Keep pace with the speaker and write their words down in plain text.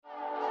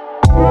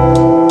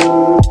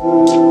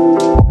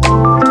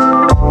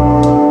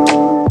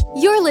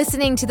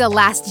to the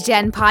Last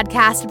Gen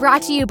podcast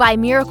brought to you by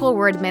Miracle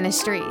Word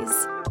Ministries.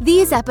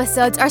 These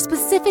episodes are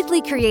specifically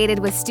created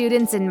with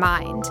students in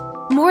mind.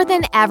 More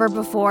than ever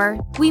before,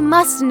 we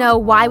must know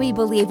why we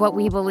believe what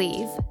we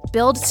believe,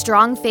 build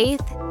strong faith,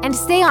 and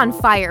stay on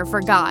fire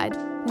for God.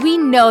 We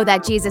know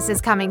that Jesus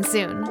is coming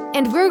soon,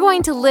 and we're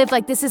going to live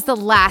like this is the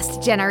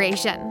last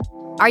generation.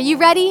 Are you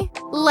ready?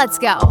 Let's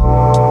go.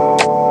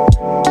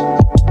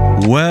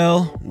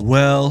 Well.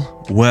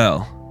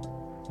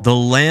 The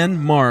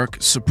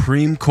landmark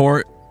Supreme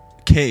Court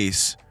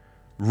case,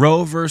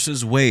 Roe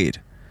versus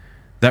Wade,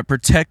 that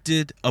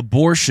protected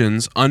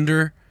abortions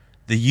under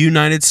the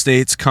United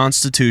States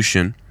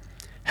Constitution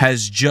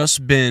has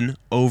just been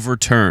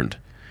overturned.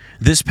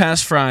 This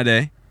past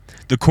Friday,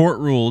 the court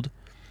ruled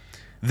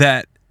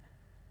that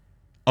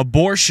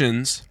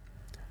abortions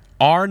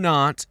are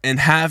not and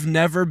have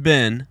never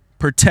been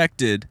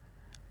protected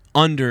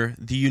under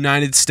the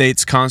United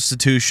States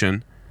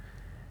Constitution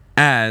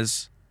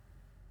as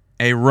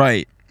a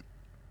right,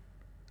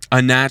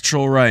 a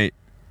natural right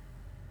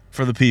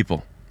for the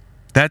people.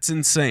 That's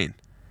insane.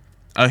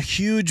 A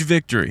huge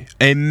victory,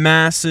 a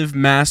massive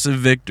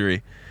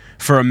victory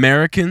for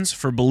Americans,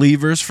 for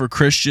believers, for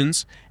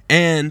Christians,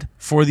 and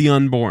for the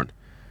unborn.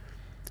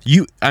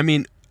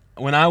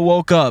 When I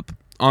woke up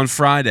on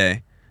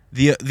Friday,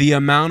 the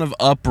amount of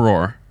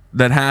uproar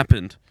that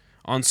happened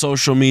on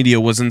social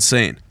media was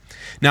insane.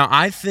 Now,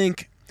 I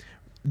think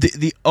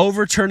the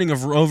overturning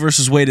of Roe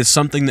versus Wade is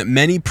something that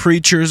many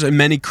preachers and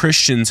many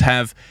Christians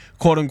have,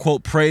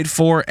 quote-unquote, prayed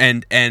for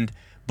and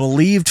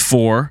believed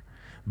for,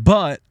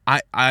 but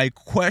I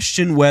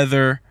question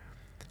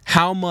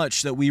how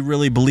much that we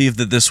really believe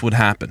that this would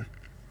happen.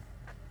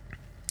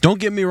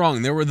 Don't get me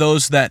wrong, there were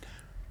those that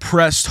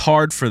pressed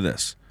hard for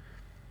this,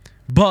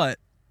 but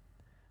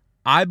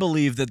I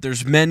believe that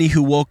there's many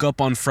who woke up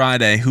on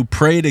Friday who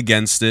prayed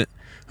against it,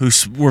 who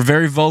were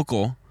very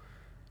vocal,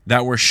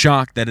 that were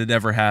shocked that it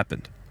ever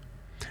happened.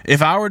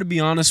 If I were to be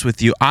honest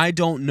with you, I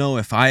don't know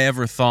if I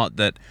ever thought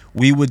that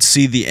we would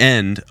see the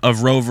end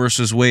of Roe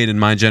versus Wade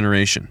in our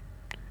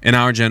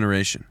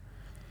generation.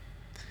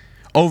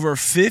 Over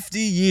 50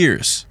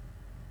 years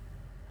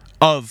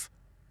of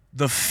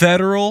the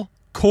federal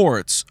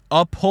courts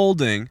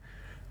upholding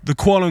the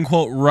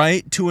quote-unquote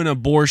right to an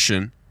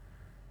abortion,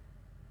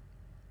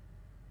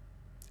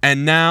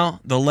 and now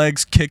the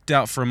legs kicked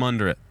out from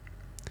under it.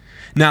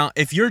 Now,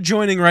 if you're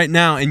joining right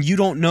now and you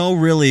don't know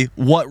really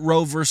what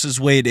Roe versus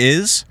Wade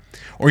is,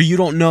 or you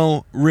don't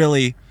know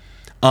really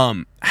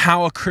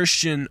how a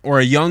Christian or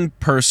a young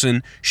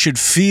person should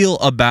feel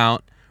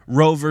about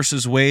Roe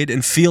versus Wade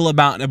and feel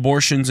about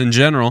abortions in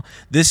general,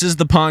 this is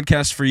the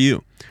podcast for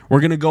you. We're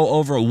going to go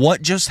over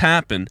what just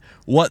happened,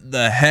 what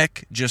the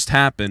heck just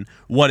happened,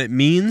 what it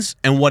means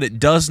and what it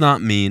does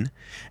not mean,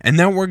 and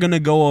then we're going to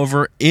go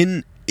over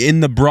in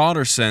the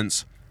broader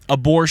sense,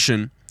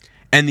 abortion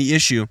and the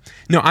issue.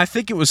 Now, I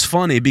think it was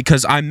funny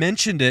because I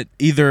mentioned it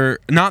either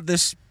not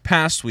this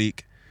past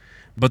week,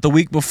 but the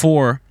week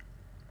before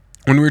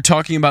when we were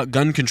talking about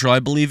gun control. I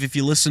believe if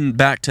you listen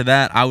back to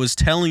that, I was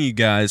telling you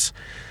guys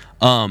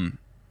that,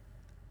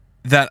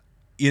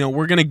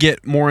 we're going to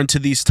get more into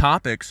these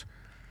topics.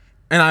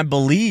 And I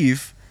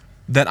believe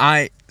that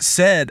I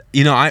said,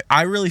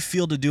 I really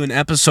feel to do an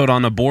episode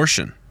on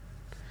abortion.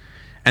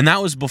 And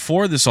that was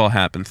before this all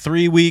happened.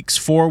 3 weeks,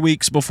 4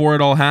 weeks before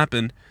it all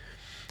happened.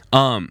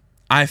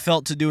 I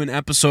felt to do an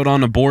episode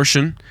on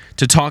abortion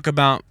to talk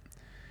about,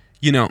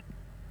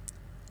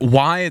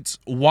 why it's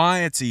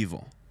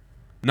evil.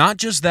 Not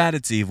just that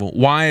it's evil,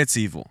 why it's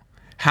evil.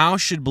 How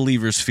should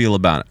believers feel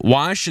about it?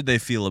 Why should they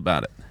feel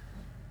about it?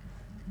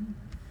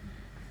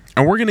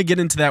 And we're going to get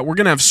into that. We're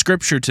going to have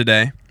scripture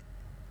today.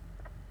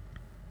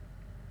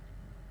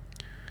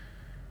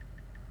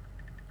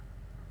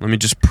 Let me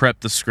just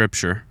prep the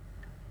scripture.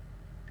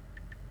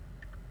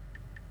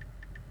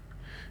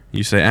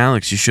 You say,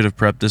 Alex, you should have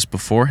prepped this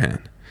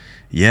beforehand.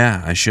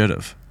 Yeah, I should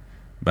have,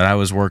 but I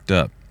was worked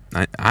up.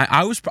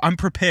 I'm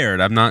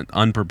prepared. I'm not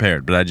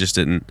unprepared, but I just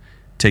didn't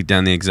take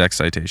down the exact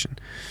citation.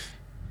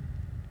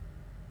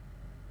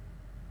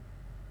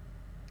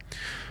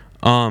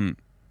 And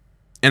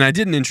I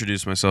didn't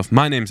introduce myself.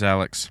 My name's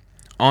Alex.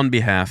 On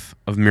behalf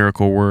of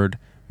Miracle Word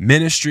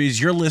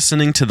Ministries, you're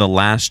listening to the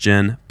Last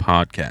Gen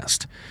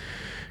podcast.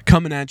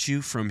 Coming at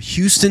you from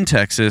Houston,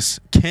 Texas.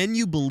 Can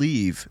you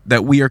believe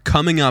that we are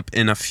coming up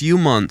in a few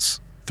months,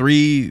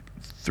 three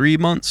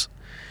months,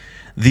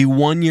 the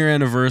 1-year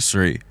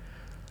anniversary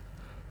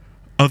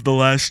of the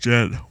Last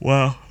Gen?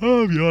 Wow,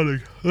 I'm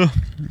yawning.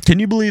 Can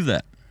you believe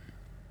that?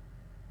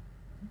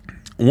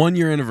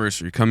 1-year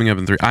anniversary coming up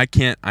in 3. I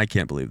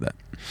can't believe that.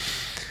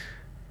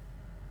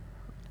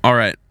 All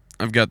right,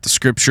 I've got the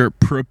scripture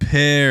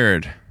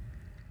prepared.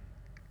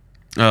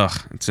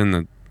 It's in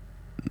the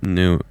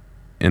New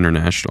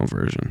International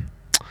Version.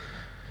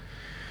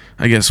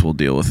 I guess we'll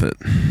deal with it.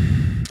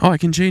 I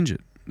can change it.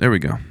 There we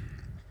go.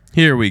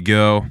 Here we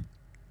go.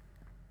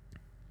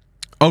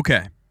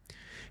 Okay.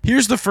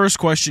 Here's the first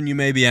question you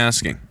may be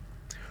asking.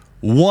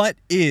 What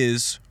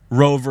is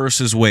Roe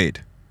versus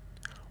Wade?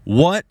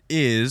 What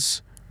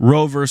is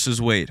Roe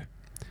versus Wade?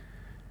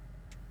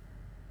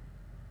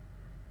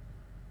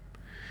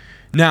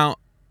 Now,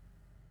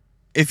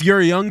 if you're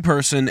a young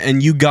person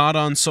and you got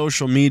on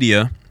social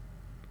media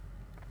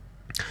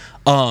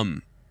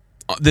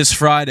this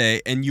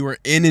Friday and you were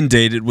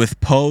inundated with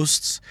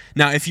posts.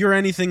 Now, if you're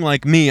anything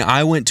like me,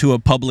 I went to a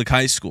public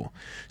high school.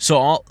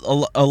 So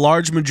a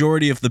large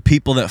majority of the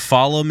people that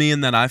follow me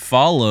and that I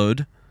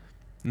followed,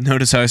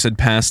 notice how I said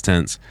past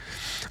tense,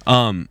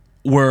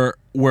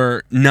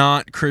 were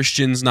not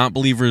Christians, not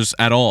believers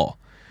at all.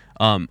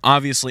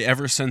 Obviously,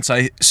 ever since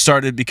I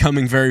started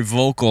becoming very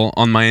vocal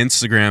on my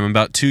Instagram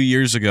about 2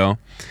 years ago,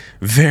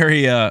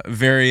 very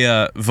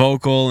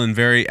vocal and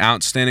very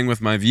outstanding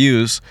with my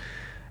views,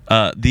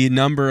 the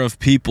number of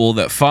people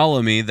that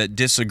follow me that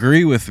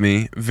disagree with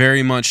me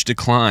very much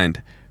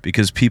declined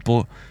because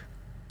people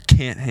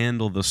can't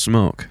handle the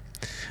smoke.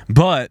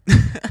 But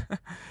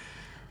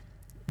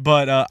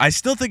I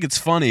still think it's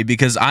funny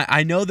because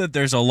I know that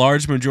there's a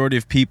large majority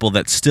of people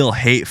that still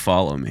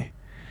follow me.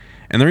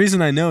 And the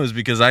reason I know is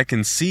because I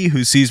can see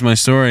who sees my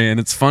story, and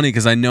it's funny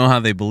because I know how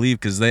they believe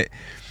because they...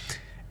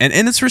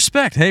 And it's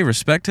respect. Hey,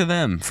 respect to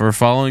them for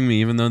following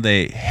me, even though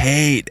they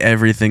hate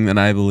everything that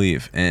I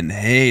believe and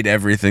hate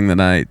everything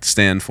that I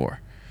stand for.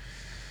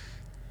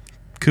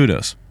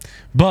 Kudos.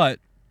 But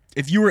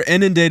if you were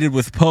inundated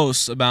with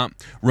posts about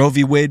Roe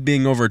v. Wade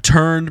being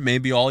overturned,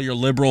 maybe all your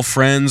liberal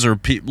friends or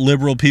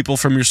liberal people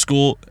from your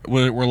school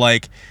were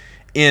like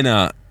it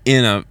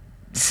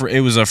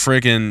was a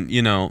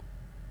freaking,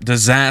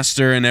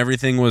 disaster and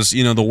everything was,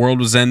 the world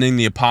was ending,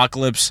 the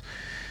apocalypse.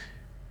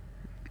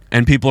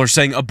 And people are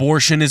saying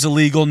abortion is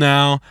illegal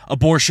now.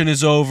 Abortion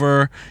is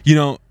over.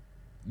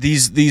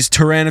 These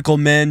tyrannical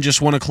men just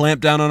want to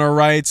clamp down on our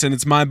rights, and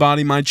it's my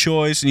body, my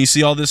choice. And you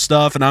see all this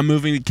stuff, and I'm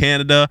moving to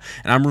Canada,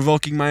 and I'm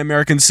revoking my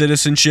American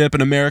citizenship,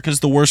 and America's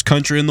the worst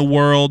country in the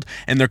world,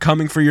 and they're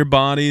coming for your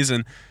bodies,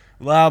 and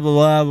blah, blah,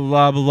 blah,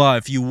 blah, blah, blah.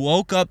 If you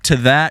woke up to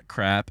that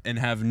crap and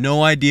have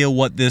no idea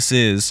what this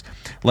is,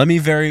 let me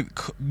very,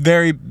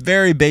 very,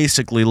 very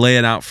basically lay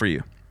it out for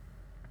you.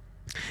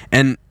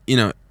 And,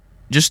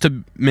 just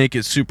to make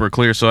it super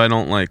clear so I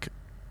don't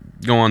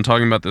go on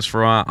talking about this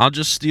for a while, I'll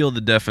just steal the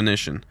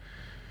definition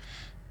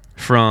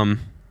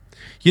from,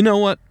 you know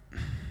what?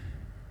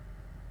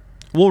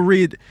 We'll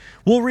read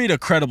a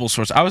credible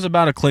source. I was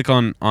about to click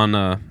on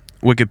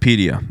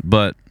Wikipedia,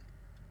 but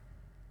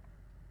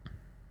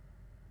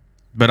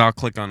I'll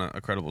click on a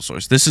credible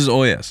source. This is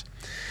OAS.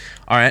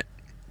 All right.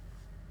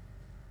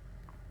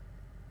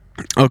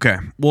 Okay,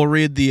 we'll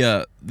read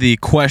the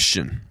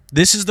question.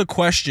 This is the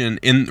question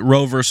in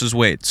Roe versus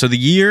Wade. So the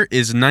year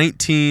is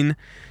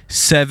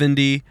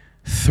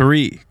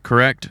 1973,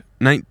 correct?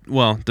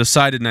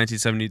 Decided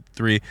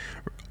 1973,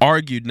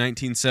 argued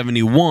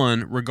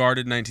 1971,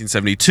 regarded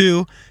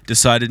 1972,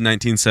 decided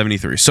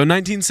 1973. So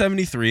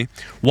 1973,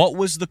 what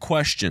was the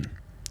question?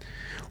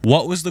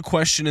 What was the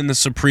question in the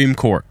Supreme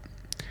Court?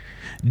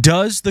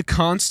 Does the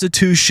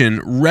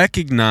Constitution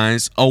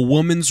recognize a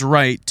woman's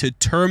right to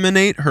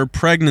terminate her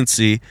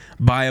pregnancy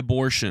by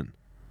abortion?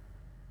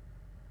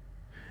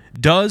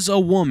 Does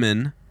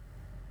the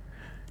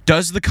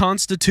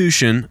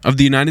Constitution of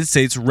the United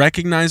States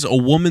recognize a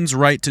woman's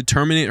right to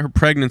terminate her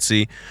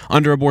pregnancy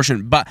under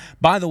abortion? But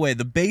by the way,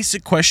 the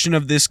basic question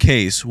of this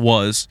case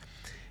was,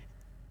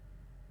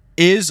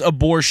 is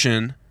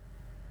abortion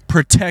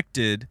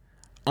protected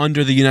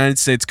under the United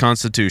States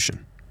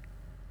Constitution?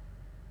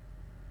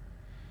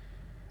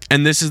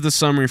 And this is the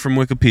summary from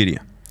Wikipedia.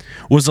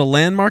 Was a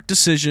landmark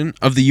decision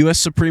of the U.S.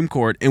 Supreme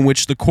Court in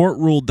which the court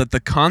ruled that the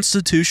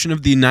Constitution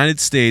of the United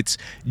States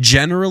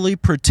generally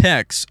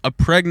protects a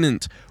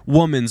pregnant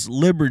woman's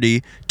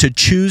liberty to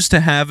choose to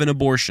have an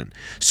abortion.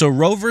 So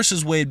Roe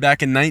versus Wade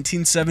back in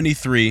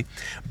 1973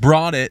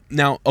 brought it.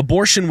 Now,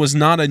 abortion was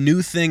not a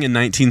new thing in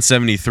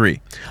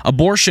 1973.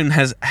 Abortion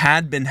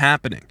had been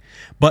happening.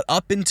 But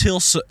up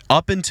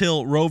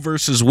until Roe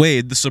versus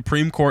Wade, the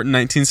Supreme Court in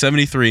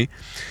 1973,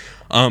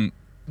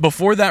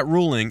 before that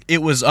ruling,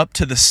 it was up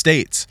to the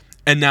states.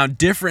 And now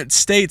different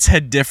states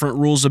had different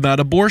rules about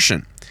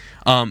abortion.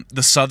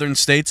 The southern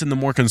states and the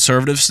more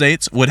conservative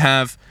states would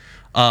have,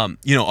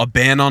 a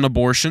ban on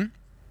abortion,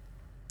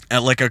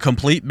 like a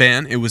complete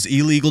ban. It was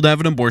illegal to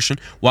have an abortion,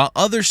 while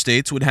other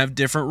states would have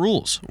different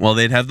rules. Well,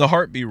 they'd have the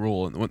heartbeat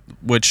rule,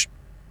 which,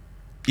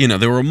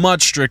 they were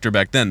much stricter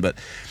back then, but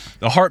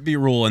the heartbeat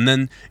rule, and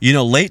then,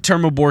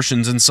 late-term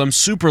abortions in some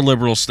super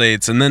liberal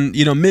states, and then,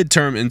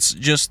 midterm, and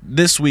just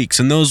this week's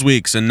and those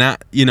weeks, and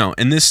that,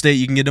 in this state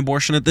you can get an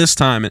abortion at this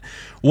time, and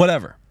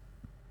whatever.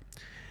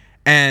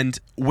 And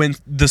when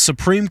the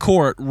Supreme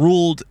Court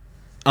ruled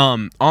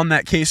on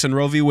that case in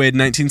Roe v. Wade in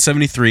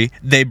 1973,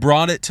 they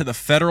brought it to the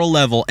federal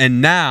level,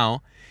 and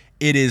now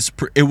it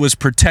was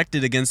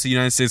protected against the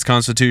United States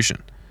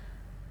Constitution.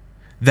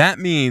 That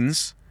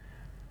means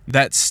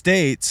that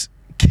states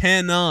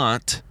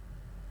cannot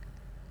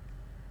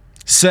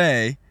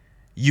say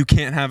you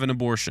can't have an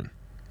abortion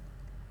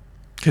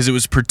because it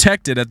was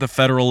protected at the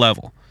federal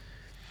level,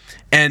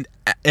 and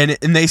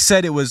they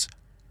said it was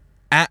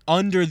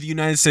under the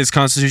United States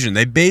Constitution.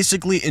 They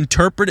basically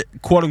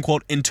quote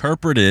unquote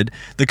interpreted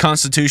the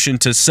Constitution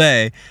to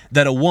say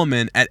that a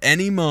woman at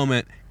any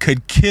moment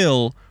could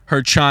kill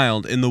her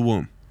child in the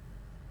womb.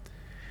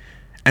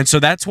 And so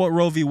that's what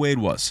Roe v. Wade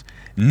was.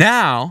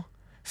 Now,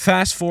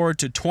 fast forward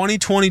to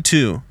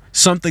 2022,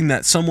 something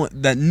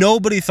that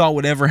nobody thought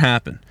would ever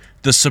happen.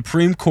 The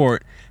Supreme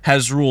Court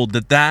has ruled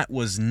that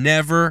was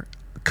never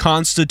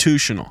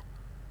constitutional.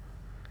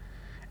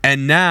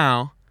 And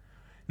now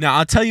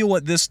I'll tell you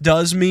what this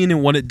does mean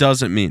and what it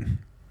doesn't mean.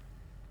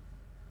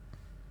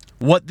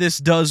 What this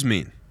does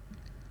mean.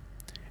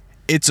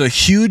 It's a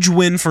huge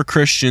win for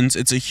Christians.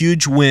 It's a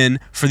huge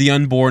win for the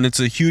unborn. It's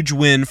a huge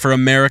win for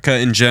America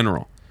in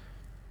general.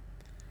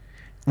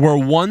 We're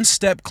one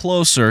step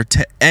closer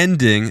to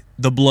ending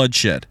the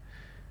bloodshed.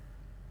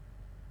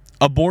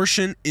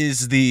 Abortion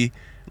is the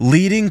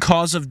leading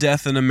cause of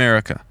death in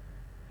America.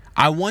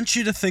 I want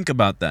you to think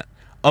about that.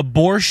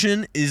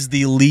 Abortion is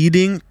the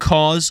leading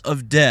cause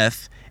of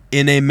death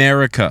in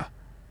America.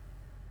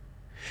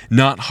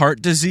 Not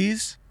heart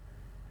disease,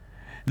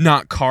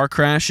 not car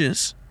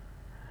crashes,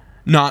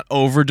 not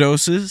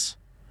overdoses,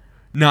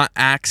 not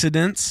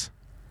accidents,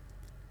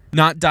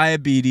 not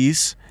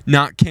diabetes,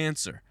 not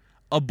cancer.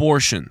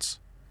 Abortions.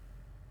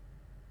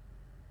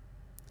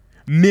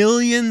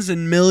 Millions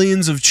and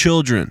millions of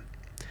children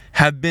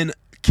have been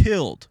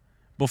killed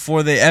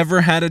before they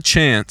ever had a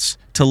chance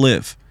to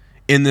live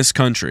in this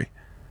country.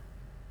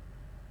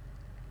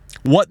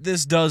 What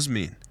this does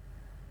mean,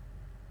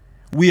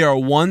 we are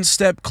one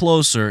step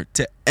closer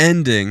to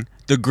ending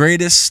the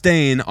greatest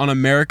stain on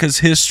America's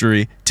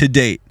history to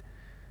date.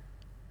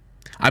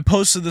 I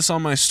posted this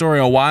on my story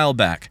a while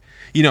back.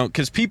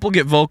 Because people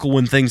get vocal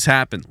when things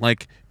happen.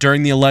 Like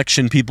during the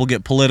election, people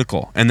get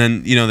political. And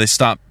then, they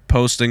stop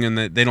posting and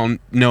they don't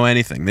know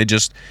anything.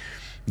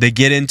 They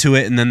get into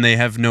it and then they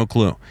have no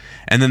clue.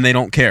 And then they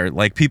don't care.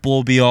 Like people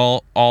will be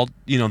all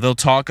they'll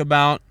talk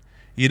about,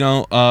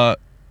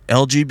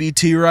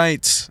 LGBT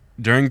rights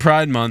during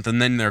Pride Month,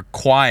 and then they're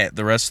quiet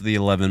the rest of the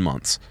 11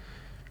 months.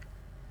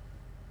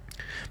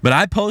 But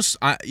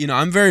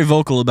I'm very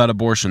vocal about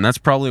abortion. That's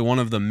probably one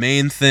of the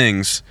main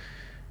things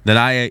that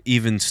I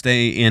even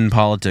stay in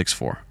politics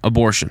for,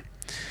 abortion.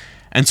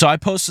 And so I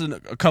posted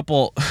a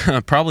couple,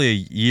 probably a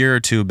year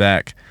or two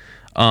back,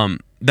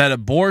 that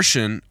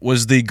abortion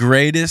was the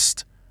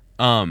greatest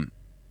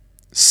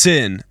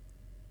sin,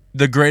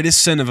 the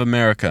greatest sin of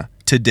America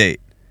to date.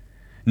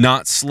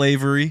 Not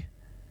slavery,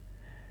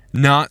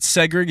 not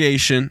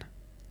segregation,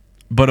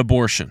 but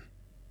abortion.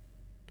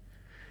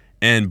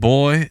 And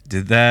boy,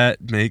 did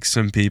that make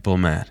some people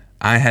mad.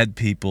 I had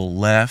people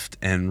left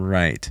and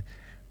right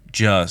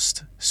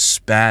just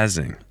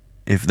spazzing,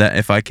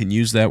 if I can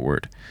use that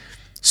word,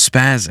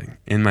 spazzing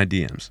in my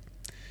DMs.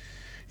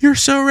 You're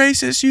so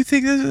racist. You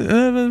think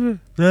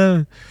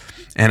this?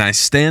 And I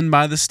stand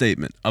by the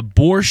statement.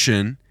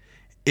 Abortion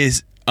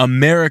is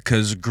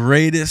America's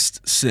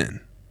greatest sin.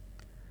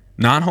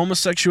 Not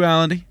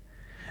homosexuality,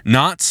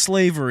 not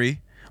slavery,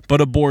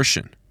 but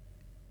abortion.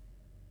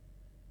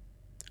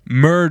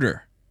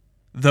 Murder.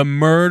 The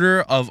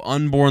murder of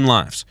unborn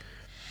lives.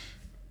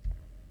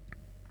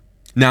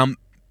 Now,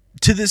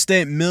 to this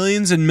day,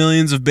 millions and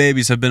millions of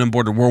babies have been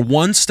aborted. We're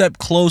one step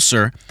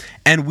closer,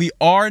 and we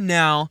are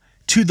now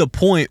to the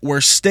point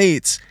where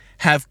states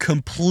have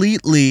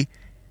completely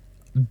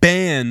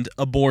banned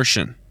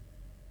abortion.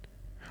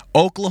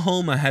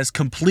 Oklahoma has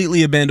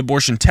completely banned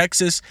abortion.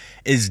 Texas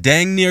is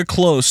dang near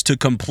close to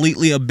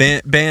completely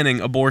banning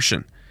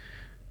abortion.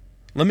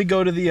 Let me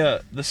go to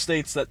the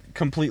states that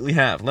completely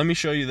have. Let me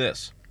show you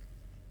this.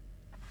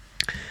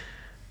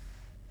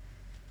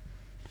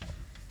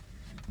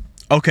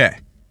 Okay.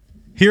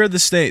 Here are the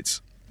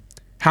states.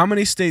 How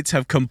many states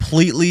have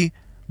completely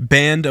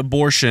banned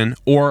abortion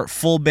or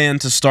full ban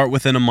to start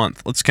within a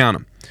month? Let's count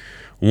them.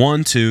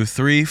 1, 2,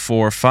 3,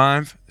 4,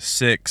 5,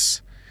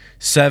 6,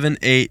 7,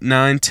 8,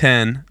 9,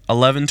 10,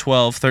 11,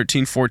 12,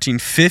 13, 14,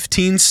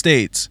 15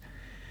 states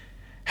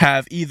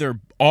have either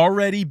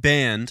already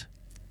banned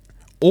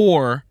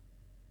or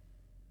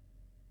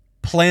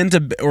plan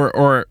to,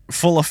 or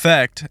full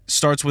effect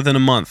starts within a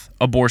month,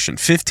 abortion.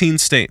 15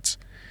 states.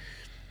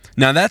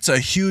 Now that's a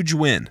huge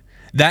win.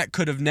 That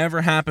could have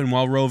never happened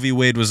while Roe v.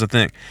 Wade was a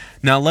thing.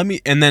 Now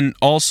and then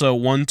also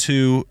 1,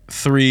 2,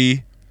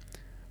 3,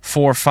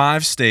 4,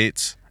 5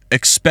 states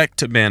expect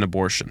to ban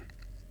abortion.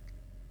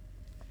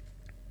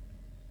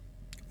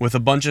 With a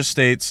bunch of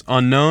states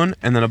unknown,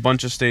 and then a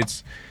bunch of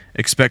states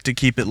expect to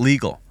keep it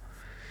legal.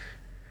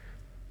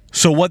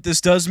 So what this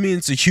does mean,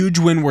 it's a huge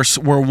win.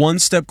 We're one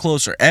step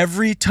closer.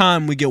 Every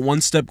time we get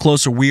one step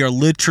closer, we are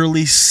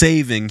literally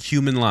saving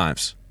human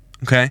lives.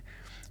 Okay?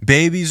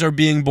 Babies are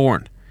being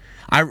born.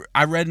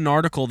 I read an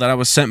article that I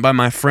was sent by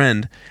my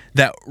friend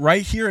that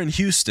right here in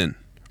Houston,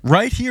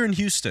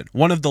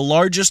 one of the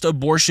largest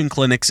abortion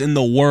clinics in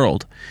the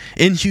world,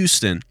 in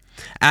Houston,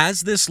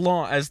 as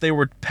they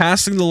were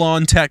passing the law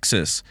in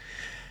Texas,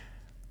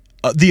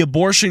 the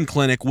abortion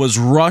clinic was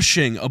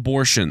rushing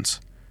abortions,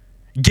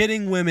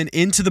 getting women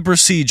into the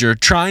procedure,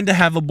 trying to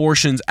have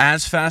abortions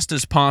as fast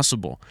as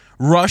possible,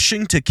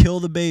 rushing to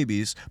kill the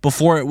babies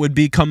before it would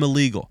become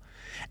illegal.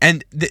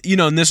 And,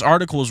 and this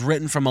article was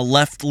written from a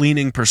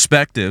left-leaning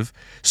perspective,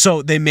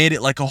 so they made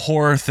it like a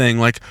horror thing,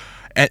 like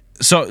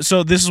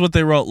So this is what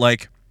they wrote.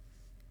 Like,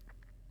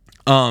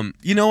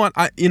 you know what?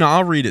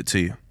 I'll read it to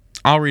you.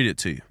 I'll read it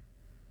to you.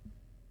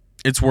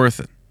 It's worth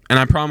it. And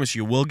I promise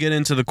you, we'll get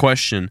into the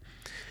question.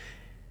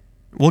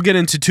 We'll get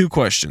into two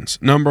questions.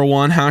 Number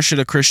one, how should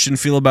a Christian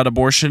feel about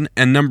abortion?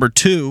 And number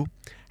two,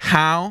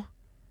 how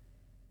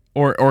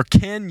or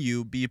can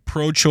you be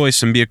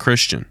pro-choice and be a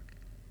Christian?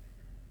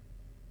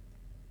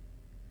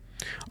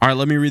 All right,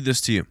 let me read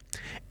this to you.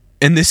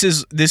 And this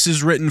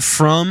is written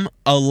from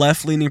a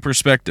left-leaning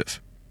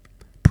perspective.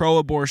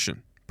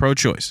 Pro-abortion,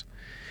 pro-choice.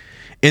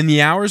 In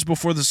the hours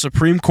before the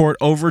Supreme Court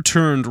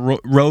overturned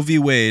Roe v.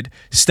 Wade,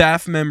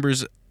 staff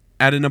members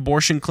at an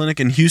abortion clinic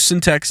in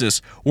Houston,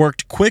 Texas,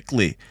 worked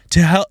quickly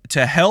to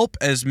help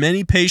as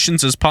many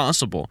patients as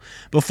possible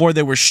before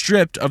they were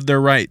stripped of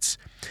their rights.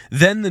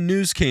 Then the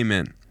news came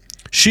in.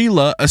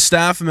 Sheila, a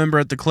staff member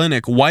at the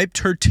clinic, wiped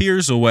her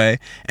tears away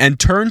and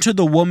turned to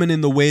the woman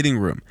in the waiting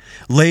room.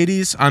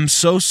 "Ladies, I'm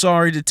so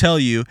sorry to tell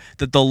you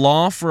that the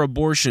law for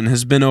abortion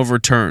has been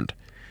overturned,"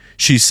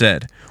 she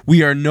said.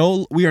 We are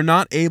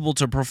not able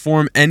to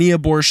perform any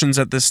abortions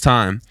at this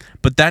time,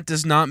 but that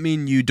does not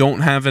mean you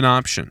don't have an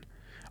option.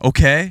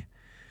 Okay?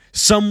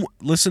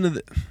 Listen to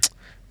this.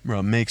 Bro,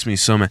 it makes me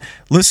so mad.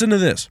 Listen to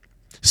this.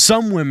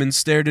 Some women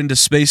stared into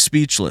space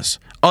speechless.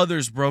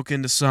 Others broke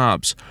into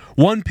sobs.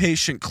 One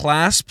patient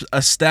clasped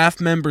a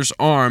staff member's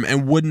arm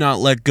and would not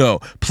let go.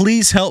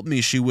 "Please help me,"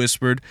 she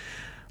whispered,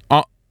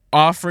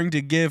 offering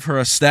to give her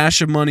a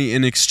stash of money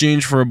in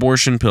exchange for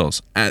abortion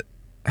pills.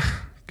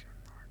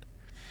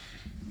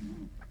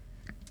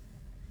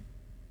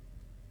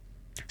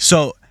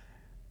 So,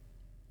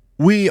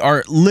 we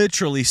are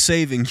literally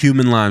saving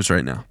human lives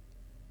right now.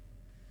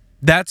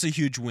 That's a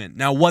huge win.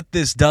 Now, what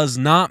this does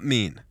not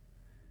mean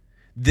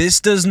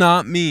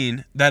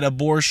that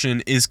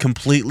abortion is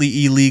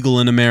completely illegal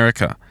in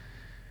America.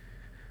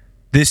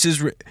 This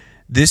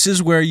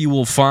is where you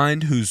will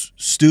find who's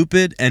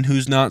stupid and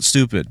who's not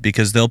stupid,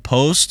 because they'll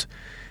post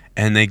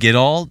and they get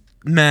all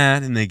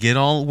mad and they get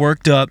all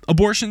worked up.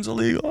 Abortion's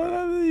illegal.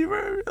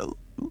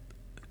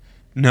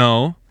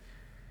 No.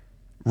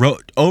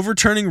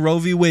 Overturning Roe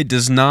v. Wade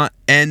does not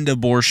end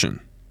abortion.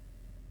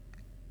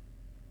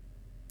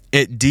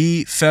 It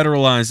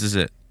defederalizes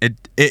it.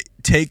 It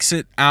takes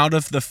it out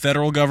of the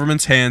federal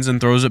government's hands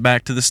and throws it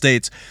back to the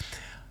states.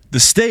 The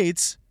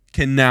states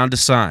can now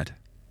decide.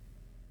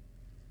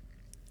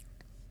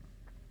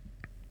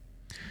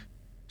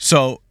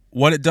 So,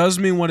 what it does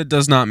mean, what it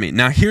does not mean.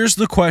 Now, here's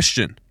the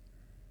question.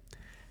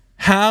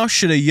 How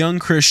should a young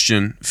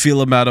Christian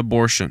feel about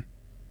abortion?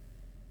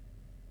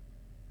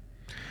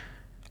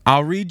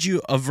 I'll read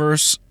you a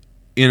verse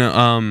in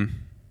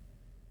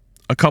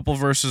a couple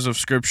verses of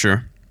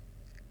scripture.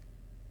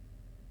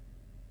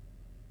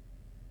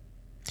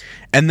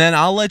 And then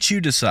I'll let you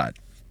decide.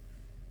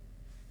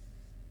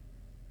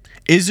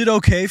 Is it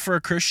okay for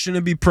a Christian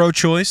to be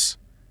pro-choice?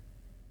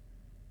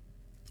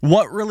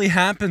 What really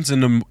happens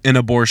in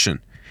abortion?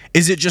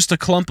 Is it just a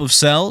clump of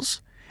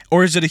cells?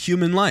 Or is it a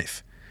human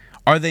life?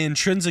 Are they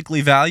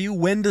intrinsically valued?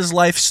 When does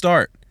life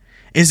start?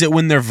 Is it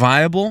when they're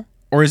viable?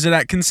 Or is it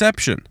at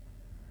conception?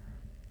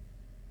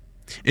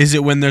 Is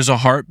it when there's a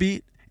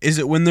heartbeat? Is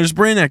it when there's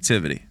brain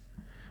activity?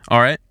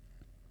 All right.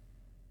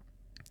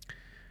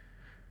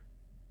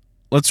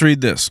 Let's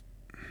read this.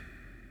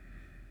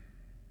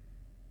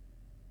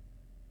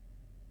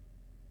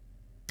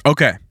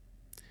 Okay.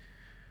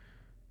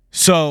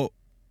 So,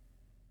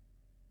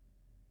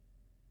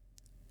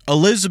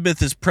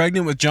 Elizabeth is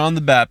pregnant with John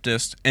the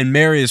Baptist, and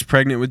Mary is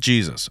pregnant with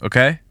Jesus,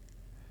 okay?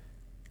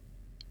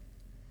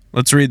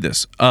 Let's read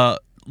this.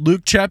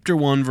 Luke chapter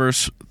 1,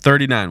 verse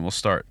 39, we'll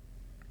start.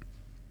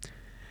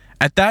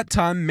 At that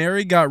time,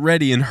 Mary got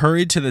ready and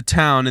hurried to the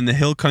town in the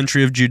hill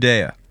country of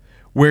Judea,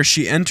 where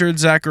she entered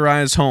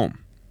Zachariah's home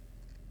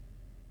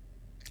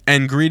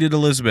and greeted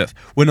Elizabeth.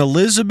 When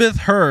Elizabeth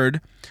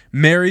heard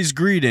Mary's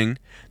greeting,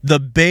 the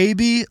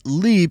baby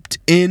leaped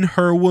in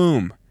her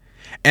womb,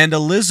 and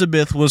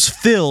Elizabeth was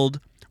filled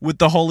with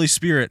the Holy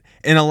Spirit.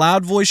 In a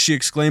loud voice she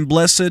exclaimed,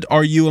 "Blessed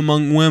are you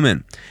among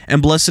women,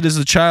 and blessed is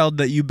the child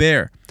that you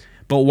bear.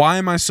 But why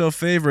am I so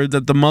favored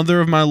that the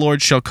mother of my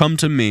Lord shall come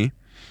to me?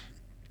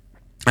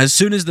 As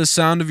soon as the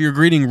sound of your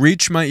greeting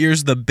reached my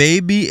ears, the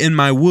baby in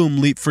my womb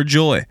leaped for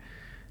joy."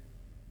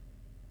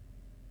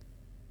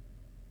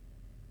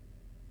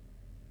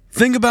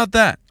 Think about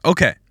that.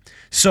 Okay,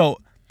 so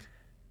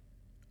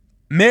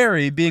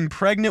Mary, being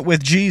pregnant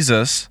with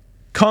Jesus,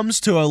 comes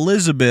to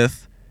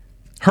Elizabeth,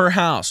 her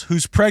house,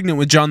 who's pregnant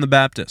with John the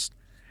Baptist.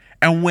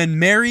 And when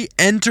Mary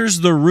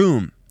enters the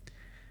room,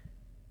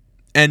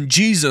 and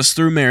Jesus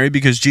through Mary,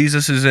 because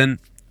Jesus is in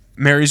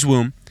Mary's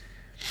womb,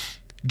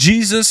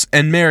 Jesus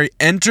and Mary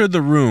enter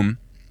the room.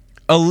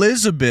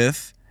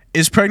 Elizabeth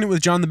is pregnant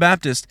with John the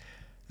Baptist.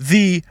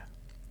 The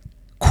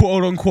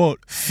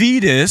quote-unquote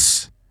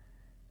fetus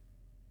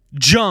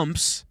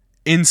jumps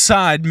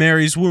inside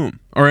Mary's womb,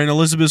 or in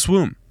Elizabeth's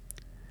womb.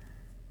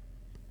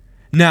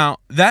 Now,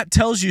 that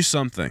tells you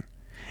something.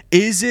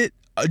 Is it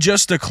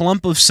just a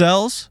clump of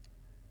cells,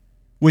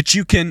 which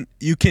you can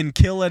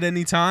kill at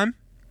any time?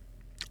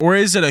 Or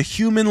is it a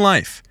human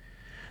life?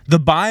 The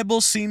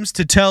Bible seems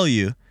to tell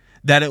you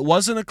that it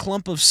wasn't a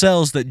clump of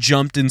cells that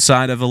jumped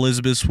inside of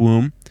Elizabeth's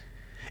womb.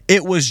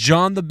 It was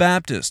John the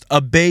Baptist, a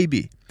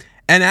baby.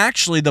 And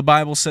actually, the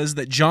Bible says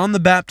that John the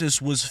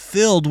Baptist was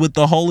filled with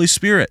the Holy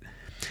Spirit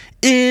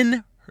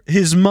in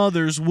his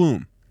mother's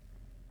womb.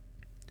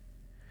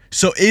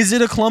 So is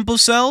it a clump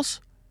of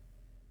cells?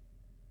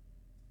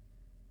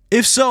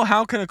 If so,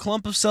 how can a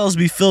clump of cells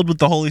be filled with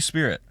the Holy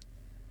Spirit?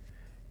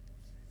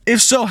 If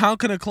so, how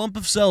can a clump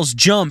of cells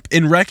jump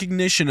in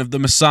recognition of the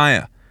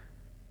Messiah?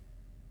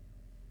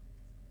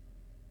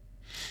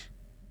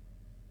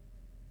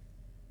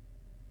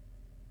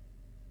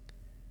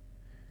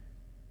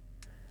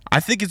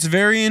 I think it's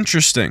very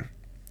interesting.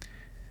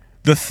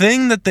 The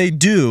thing that they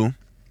do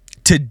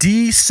to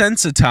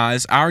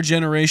desensitize our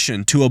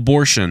generation to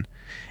abortion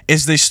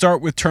is they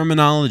start with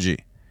terminology.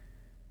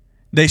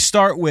 They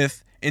start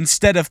with,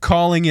 instead of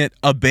calling it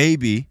a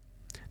baby,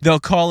 they'll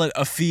call it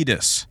a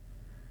fetus.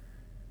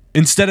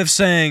 Instead of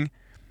saying,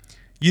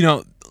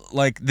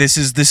 like this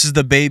is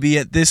the baby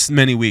at this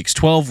many weeks,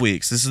 12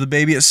 weeks. This is the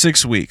baby at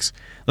 6 weeks.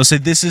 They'll say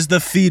this is the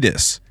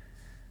fetus.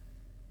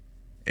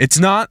 It's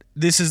not,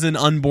 this is an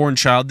unborn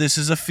child, this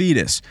is a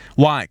fetus.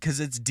 Why? Because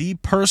it's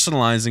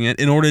depersonalizing it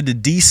in order to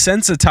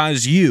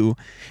desensitize you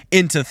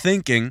into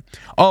thinking,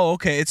 oh,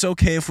 okay, it's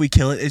okay if we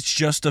kill it, it's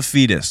just a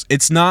fetus.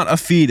 It's not a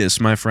fetus,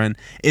 my friend.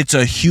 It's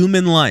a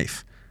human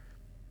life.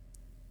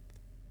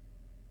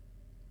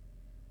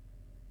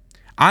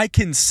 I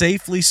can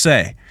safely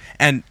say,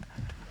 and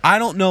I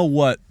don't know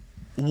what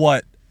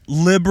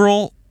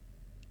liberal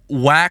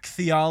whack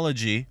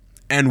theology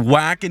and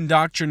whack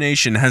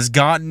indoctrination has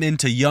gotten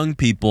into young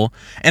people.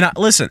 And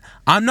listen,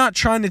 I'm not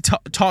trying to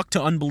talk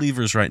to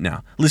unbelievers right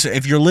now. Listen,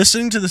 if you're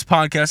listening to this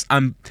podcast,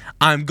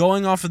 I'm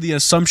going off of the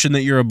assumption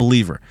that you're a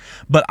believer.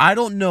 But I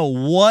don't know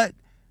what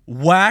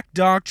whack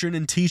doctrine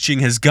and teaching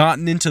has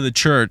gotten into the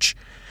church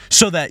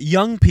so that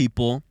young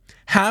people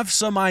have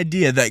some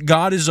idea that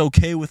God is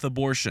okay with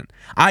abortion.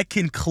 I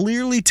can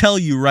clearly tell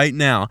you right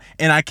now,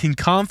 and I can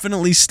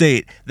confidently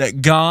state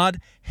that God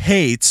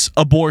hates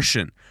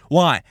abortion.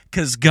 Why?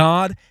 Because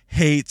God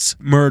hates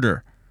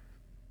murder.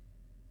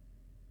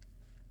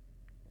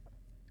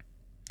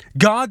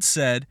 God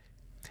said,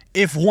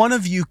 if one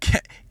of you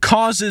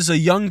causes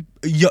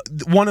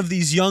one of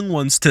these young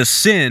ones to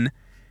sin,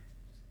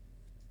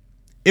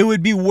 it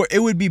would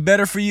be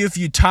better for you if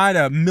you tied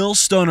a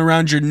millstone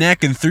around your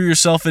neck and threw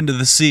yourself into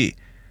the sea.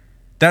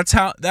 That's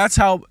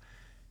how.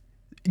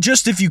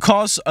 Just if you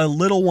cause a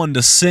little one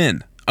to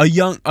sin,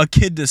 a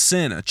kid to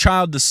sin, a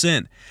child to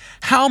sin,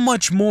 how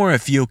much more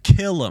if you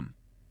kill him?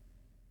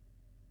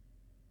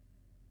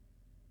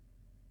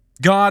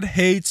 God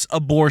hates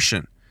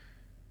abortion.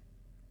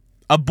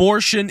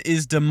 Abortion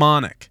is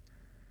demonic.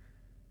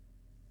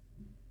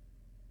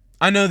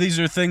 I know these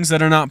are things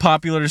that are not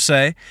popular to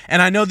say,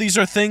 and I know these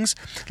are things,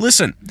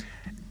 listen,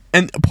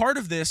 and part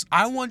of this,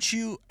 I want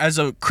you as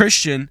a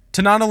Christian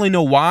to not only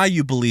know why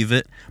you believe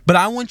it, but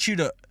I want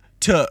you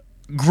to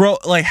grow,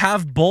 like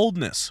have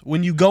boldness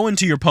when you go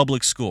into your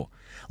public school.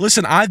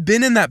 Listen, I've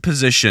been in that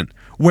position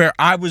where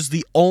I was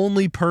the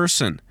only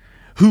person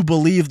who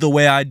believed the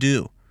way I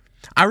do.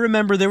 I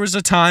remember there was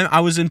a time I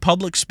was in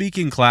public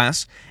speaking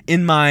class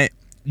in my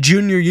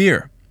junior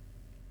year.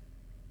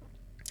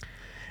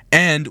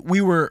 And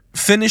we were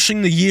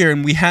finishing the year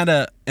and we had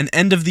an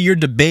end of the year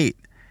debate.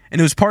 And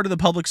it was part of the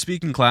public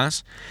speaking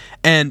class.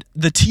 And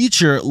the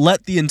teacher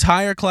let the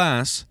entire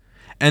class,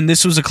 and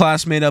this was a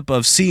class made up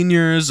of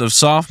seniors, of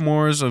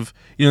sophomores,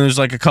 there's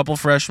like a couple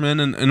freshmen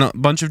and a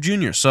bunch of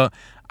juniors. So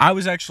I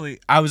was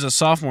a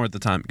sophomore at the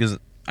time because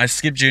I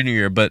skipped junior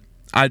year, but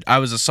I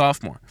was a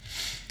sophomore.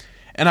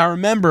 And I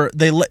remember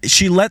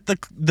she let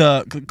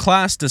the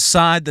class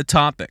decide the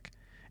topic.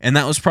 And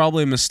that was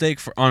probably a mistake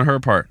on her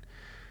part.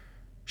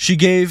 She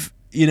gave,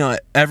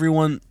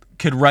 everyone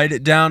could write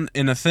it down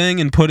in a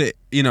thing and put it,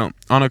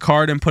 on a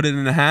card and put it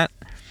in a hat.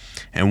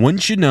 And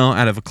wouldn't you know,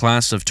 out of a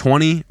class of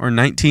 20 or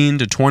 19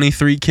 to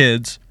 23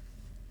 kids,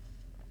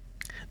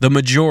 the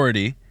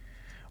majority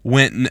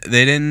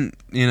they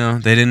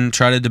didn't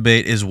try to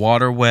debate, is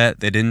water wet?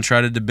 They didn't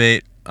try to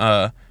debate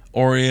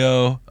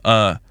Oreo,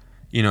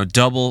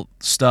 double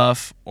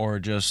stuff or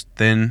just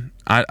thin.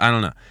 I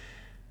don't know.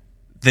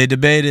 They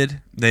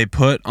debated, they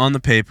put on the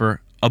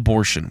paper,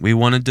 abortion. We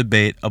want to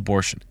debate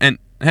abortion. And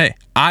hey,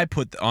 I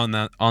put on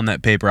that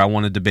paper I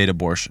want to debate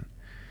abortion.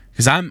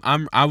 Because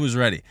I was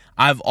ready.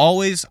 I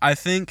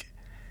think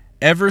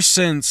ever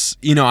since,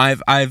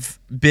 I've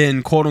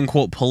been quote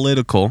unquote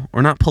political,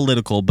 or not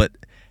political, but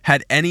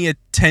had any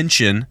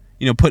attention,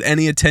 put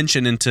any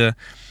attention into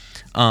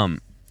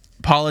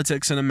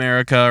politics in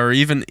America, or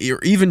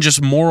even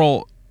just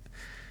moral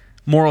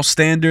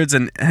standards,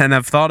 and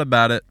have thought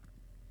about it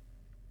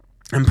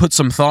and put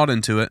some thought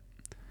into it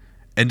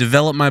and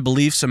develop my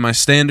beliefs and my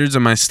standards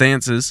and my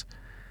stances.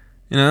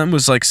 It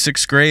was like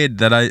 6th grade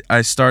that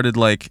I started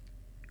like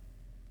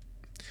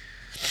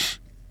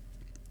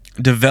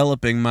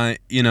developing my,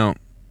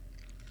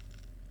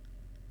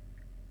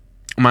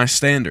 my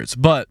standards.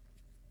 But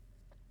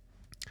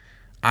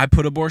I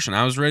put abortion.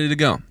 I was ready to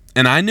go.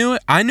 And I knew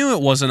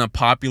it wasn't a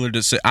popular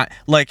decision.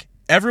 Like,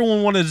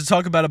 everyone wanted to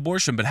talk about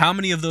abortion, but how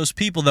many of those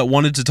people that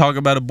wanted to talk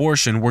about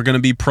abortion were going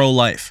to be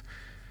pro-life?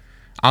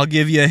 I'll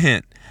give you a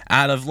hint.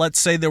 Out of, let's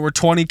say there were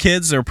 20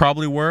 kids, there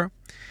probably were.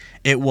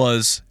 It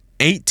was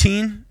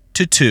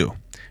 18-2.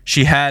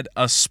 She had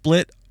a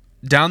split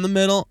down the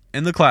middle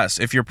in the class.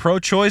 If you're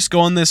pro-choice, go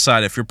on this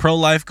side. If you're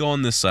pro-life, go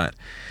on this side.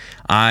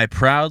 I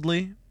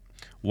proudly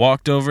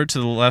walked over to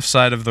the left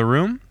side of the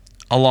room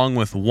along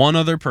with one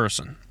other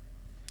person.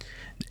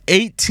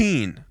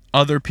 18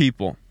 other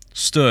people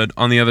stood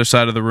on the other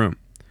side of the room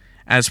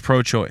as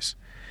pro-choice.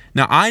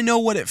 Now, I know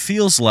what it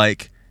feels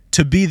like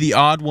to be the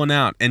odd one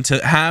out and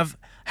to have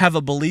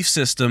a belief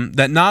system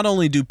that not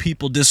only do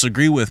people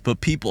disagree with,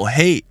 but people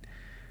hate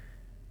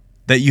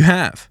that you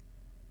have.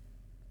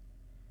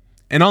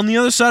 And on the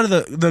other side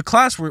of the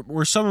class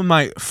were some of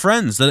my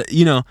friends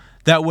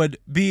that would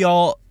be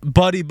all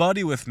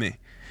buddy-buddy with me.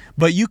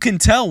 But you can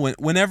tell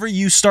whenever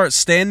you start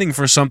standing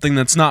for something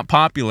that's not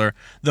popular,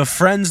 the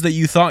friends that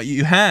you thought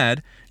you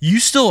had, you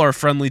still are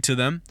friendly to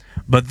them,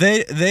 but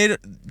they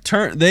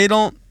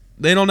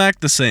don't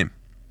act the same.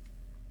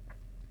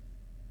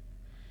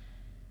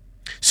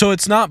 So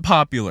it's not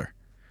popular.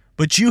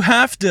 But you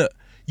have to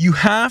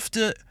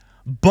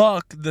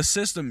buck the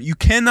system. You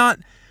cannot,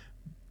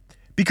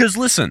 because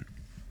listen,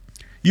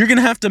 you're going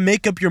to have to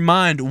make up your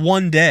mind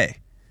one day.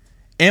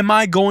 Am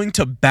I going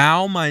to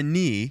bow my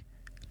knee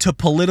to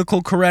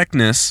political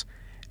correctness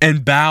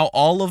and bow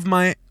all of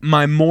my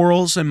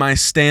morals and my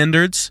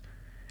standards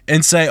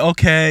and say,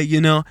 okay,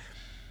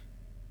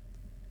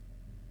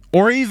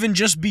 or even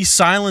just be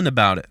silent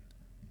about it?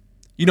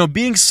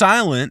 Being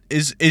silent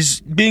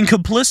is being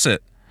complicit.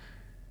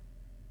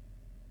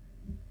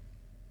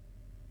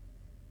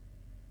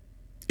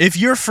 If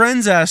your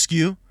friends ask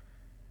you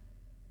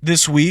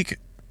this week,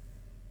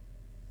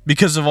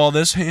 because of all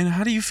this, hey,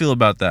 how do you feel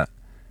about that?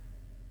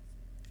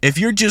 If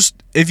you just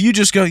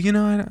go, I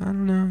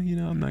don't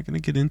know, I'm not going to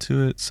get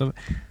into it. So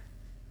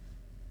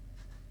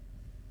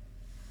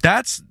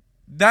that's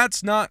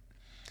not,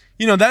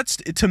 that's,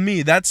 to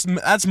me,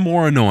 that's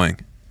more annoying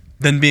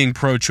than being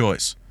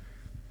pro-choice.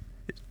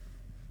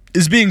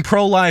 Is being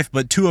pro-life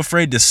but too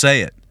afraid to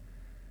say it.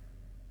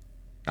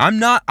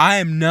 I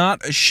am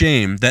not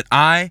ashamed that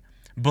I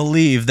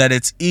believe that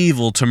it's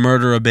evil to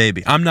murder a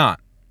baby. I'm not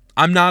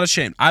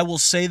ashamed. I will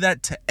say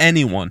that to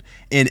anyone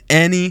in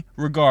any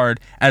regard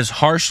as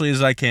harshly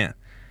as I can.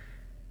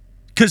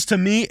 Because to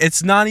me,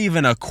 it's not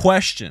even a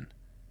question.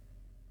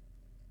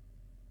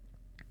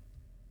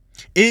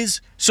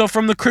 So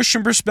from the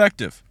Christian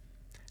perspective,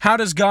 how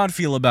does God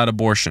feel about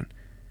abortion?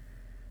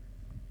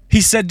 He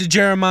said to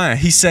Jeremiah,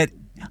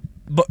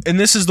 and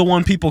this is the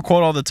one people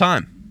quote all the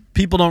time.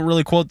 People don't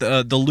really quote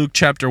the Luke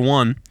chapter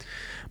 1,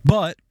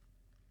 but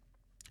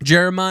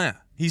Jeremiah,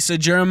 he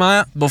said,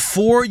 Jeremiah,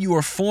 before you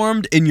were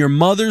formed in your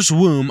mother's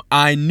womb,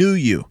 I knew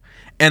you,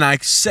 and I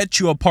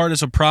set you apart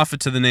as a prophet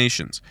to the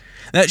nations.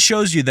 That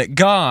shows you that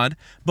God,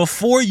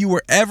 before you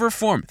were ever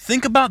formed,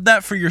 think about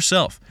that for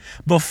yourself.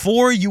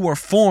 Before you were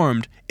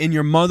formed in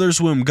your mother's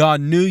womb,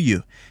 God knew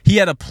you. He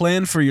had a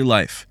plan for your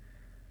life.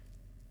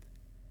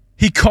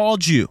 He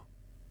called you.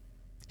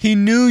 He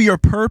knew your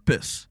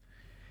purpose.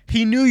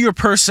 He knew your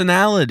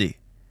personality.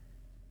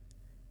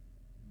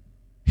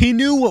 He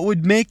knew what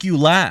would make you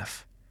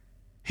laugh.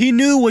 He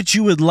knew what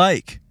you would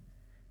like.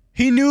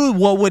 He knew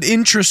what would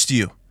interest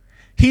you.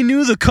 He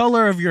knew the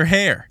color of your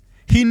hair.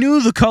 He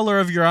knew the color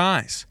of your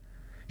eyes.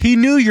 He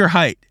knew your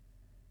height.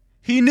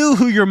 He knew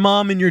who your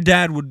mom and your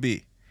dad would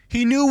be.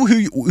 He knew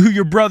who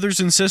your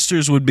brothers and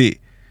sisters would be.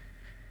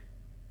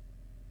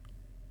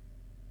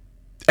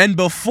 And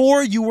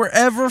before you were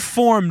ever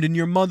formed in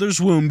your mother's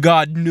womb,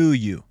 God knew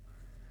you.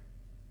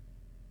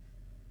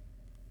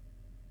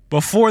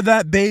 Before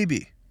that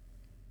baby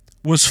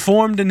was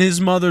formed in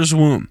his mother's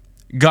womb,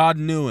 God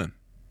knew him.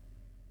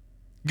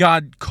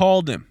 God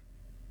called him.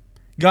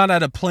 God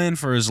had a plan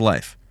for his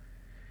life.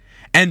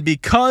 And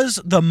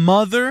because the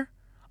mother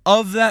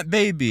of that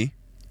baby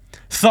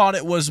thought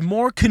it was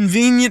more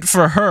convenient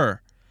for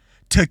her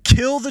to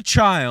kill the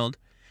child,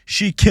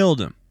 she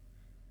killed him.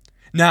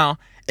 Now,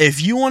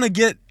 if you want to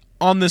get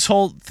on this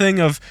whole thing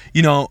of,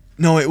 no,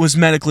 it was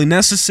medically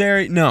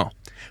necessary, no.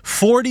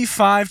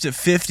 45 to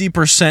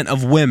 50%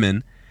 of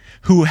women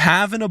who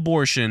have an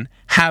abortion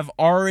have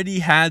already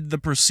had the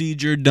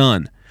procedure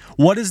done.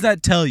 What does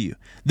that tell you?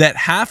 That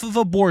half of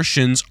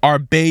abortions are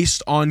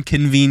based on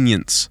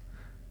convenience.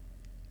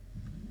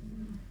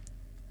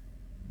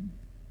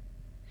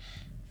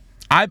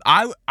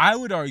 I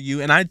would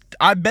argue, and I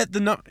bet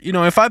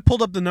if I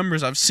pulled up the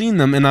numbers, I've seen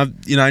them, and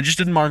I just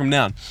didn't mark them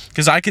down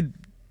because I could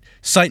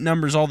cite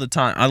numbers all the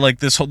time. I like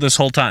this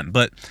whole time,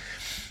 but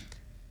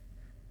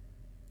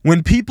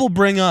when people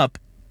bring up,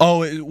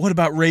 what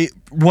about rape?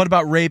 What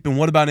about rape and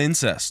what about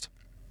incest?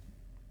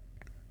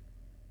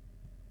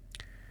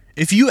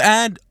 If you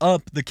add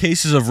up the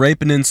cases of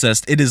rape and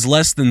incest, it is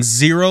less than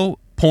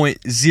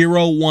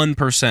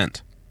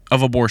 0.01%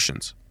 of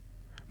abortions.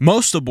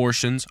 Most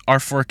abortions are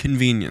for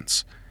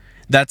convenience.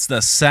 That's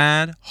the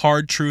sad,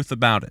 hard truth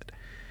about it.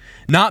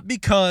 Not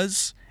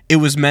because it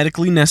was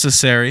medically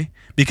necessary,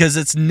 because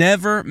it's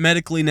never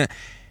medically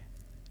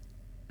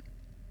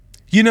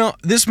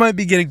this might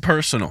be getting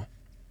personal,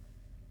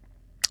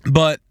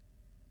 but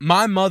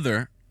my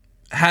mother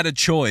had a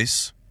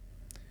choice.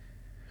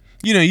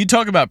 You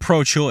talk about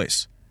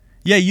pro-choice.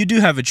 Yeah, you do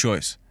have a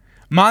choice.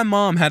 My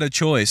mom had a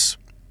choice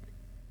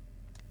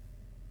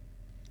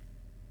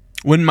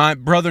when my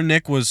brother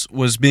Nick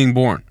was being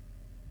born.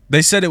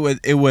 They said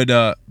it would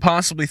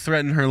possibly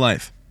threaten her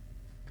life.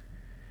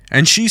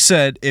 And she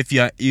said, if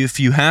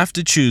you have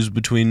to choose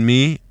between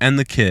me and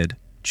the kid,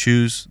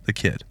 choose the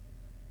kid.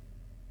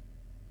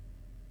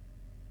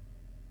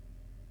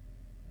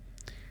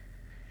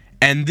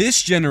 And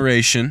this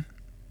generation,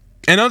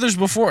 and others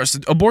before us,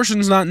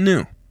 abortion's not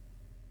new.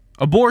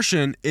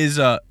 Abortion is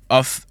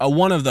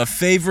one of the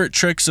favorite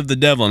tricks of the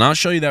devil, and I'll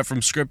show you that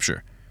from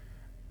Scripture.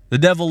 The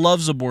devil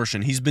loves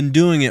abortion. He's been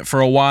doing it for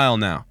a while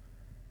now.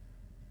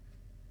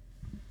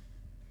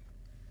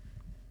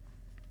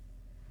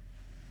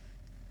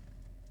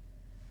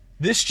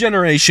 This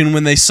generation,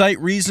 when they cite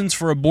reasons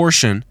for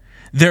abortion,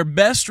 their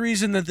best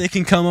reason that they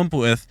can come up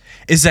with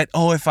is that,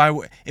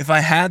 if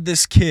I had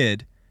this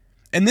kid,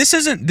 and this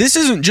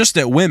isn't just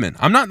at women.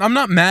 I'm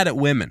not mad at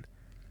women,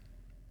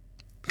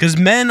 because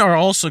men are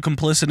also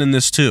complicit in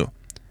this too.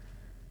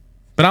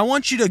 But I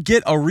want you to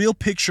get a real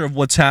picture of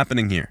what's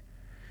happening here,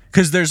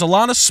 because there's a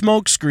lot of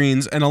smoke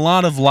screens and a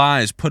lot of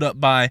lies put up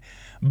by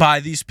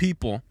these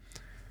people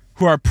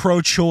who are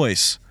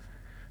pro-choice,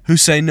 who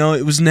say, no,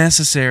 it was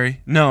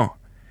necessary. No.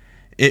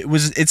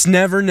 It's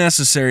never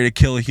necessary to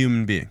kill a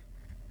human being.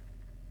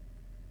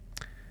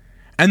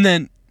 And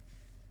then,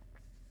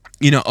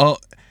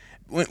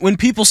 when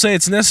people say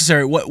it's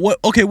necessary,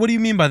 what do you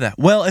mean by that?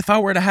 Well, if I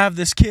were to have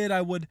this kid,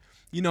 I would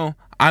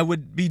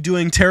be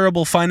doing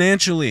terrible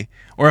financially.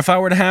 Or if I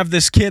were to have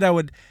this kid, I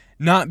would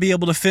not be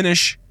able to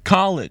finish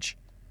college.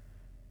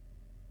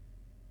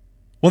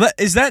 Well,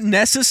 is that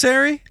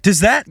necessary?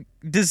 Does that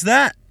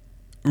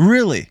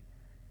really?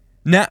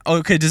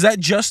 Does that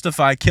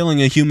justify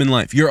killing a human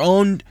life? Your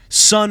own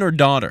son or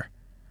daughter?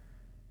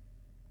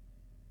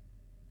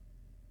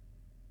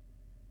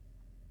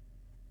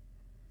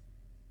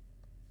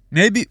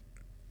 Maybe.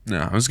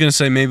 No, I was gonna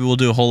say maybe we'll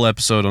do a whole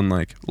episode on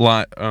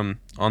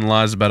on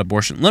lies about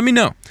abortion. Let me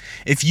know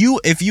if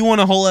you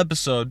want a whole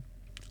episode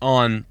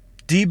on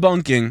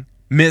debunking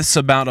myths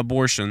about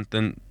abortion.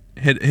 Then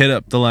hit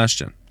up the Last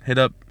Gen. Hit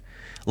up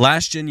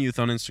Last Gen Youth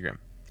on Instagram.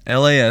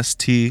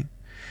 LastGenYouth.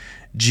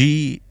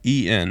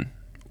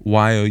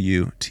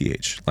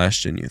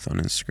 Last Gen Youth on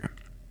Instagram.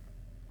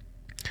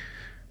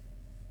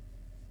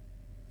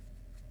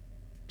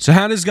 So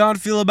how does God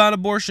feel about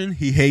abortion?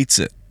 He hates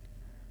it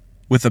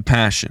with a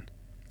passion.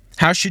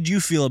 How should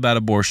you feel about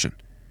abortion?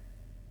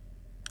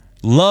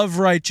 Love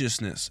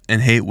righteousness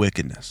and hate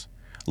wickedness.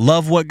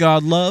 Love what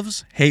God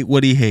loves, hate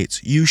what he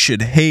hates. You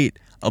should hate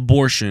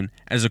abortion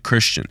as a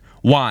Christian.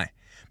 Why?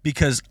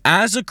 Because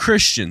as a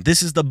Christian,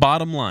 this is the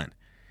bottom line.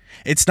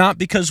 It's not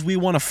because we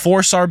want to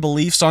force our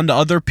beliefs onto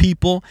other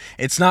people.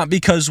 It's not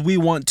because we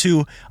want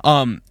to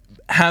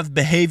have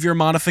behavior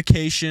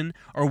modification,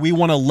 or we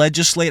want to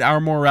legislate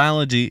our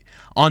morality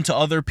onto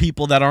other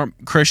people that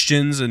aren't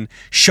Christians and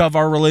shove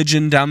our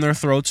religion down their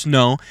throats.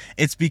 No,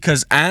 it's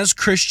because as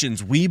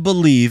Christians, we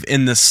believe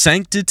in the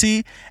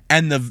sanctity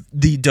and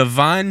the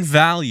divine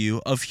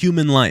value of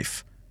human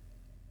life.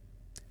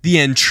 The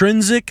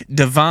intrinsic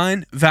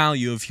divine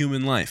value of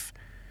human life.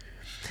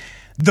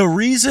 The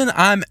reason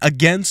I'm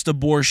against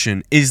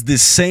abortion is the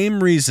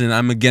same reason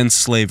I'm against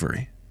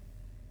slavery.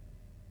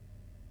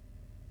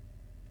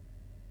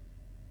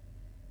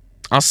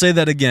 I'll say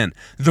that again.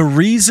 The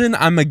reason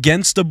I'm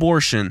against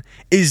abortion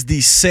is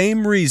the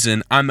same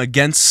reason I'm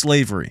against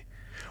slavery,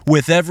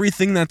 with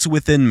everything that's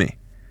within me.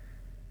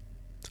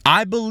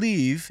 I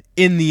believe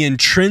in the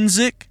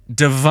intrinsic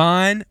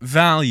divine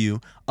value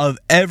of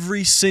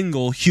every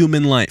single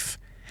human life.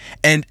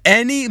 And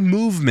any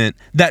movement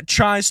that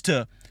tries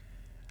to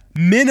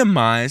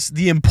minimize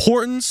the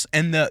importance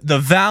and the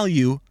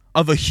value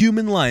of a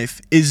human life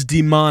is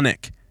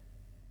demonic.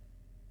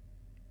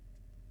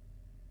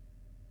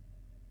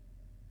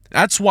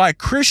 That's why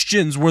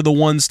Christians were the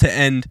ones to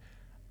end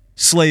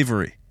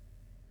slavery.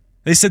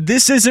 They said,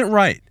 this isn't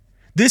right.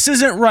 This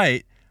isn't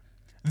right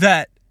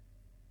that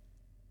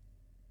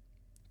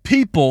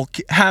people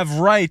have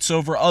rights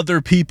over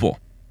other people.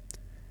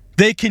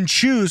 They can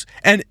choose.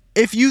 And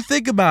if you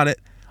think about it,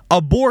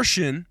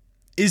 abortion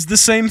is the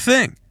same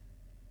thing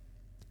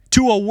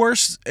to a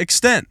worse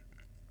extent.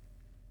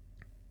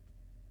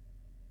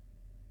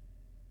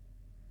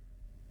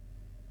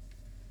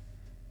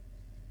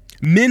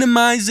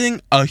 Minimizing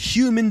a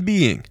human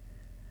being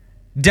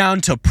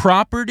down to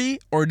property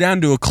or down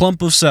to a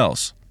clump of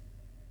cells.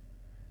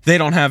 They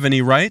don't have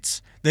any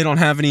rights. They don't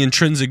have any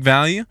intrinsic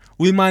value.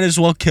 We might as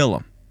well kill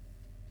them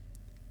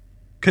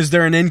because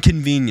they're an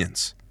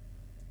inconvenience.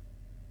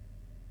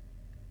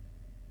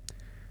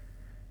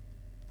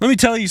 Let me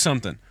tell you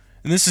something,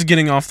 and this is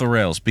getting off the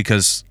rails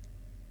because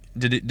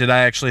did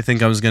I actually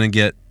think I was going to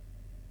get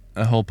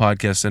a whole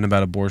podcast in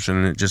about abortion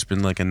and it just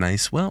been like a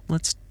nice, well,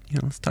 let's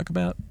let's talk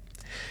about.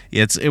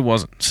 Yeah, it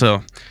wasn't.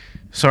 So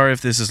sorry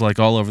if this is like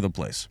all over the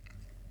place.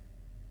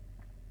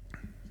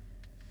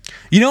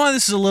 You know why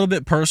this is a little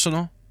bit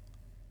personal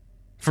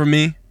for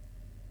me?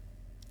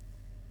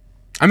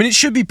 I mean, it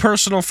should be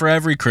personal for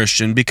every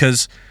Christian,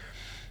 because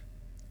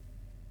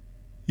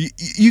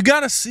you got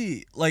to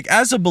see, like,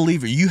 as a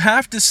believer, you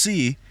have to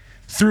see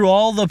through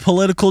all the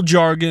political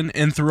jargon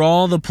and through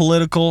all the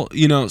political,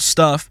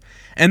 stuff,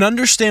 and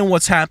understand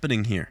what's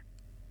happening here.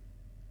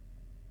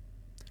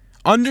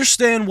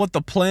 Understand what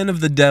the plan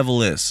of the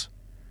devil is.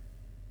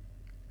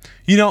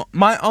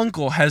 My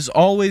uncle has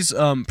always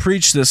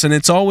preached this, and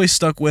it's always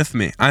stuck with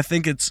me. I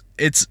think it's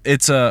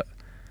an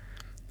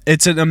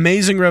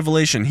amazing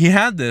revelation. He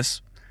had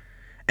this,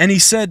 and he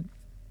said,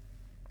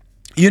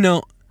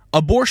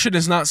 abortion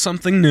is not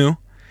something new.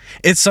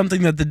 It's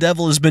something that the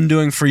devil has been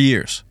doing for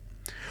years.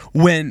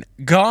 When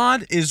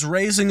God is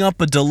raising up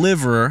a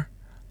deliverer,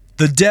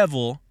 the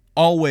devil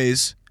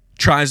always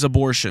tries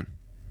abortion.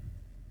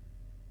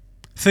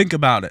 Think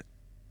about it.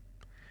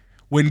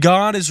 When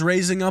God is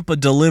raising up a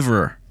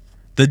deliverer,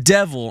 the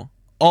devil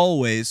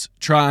always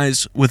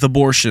tries with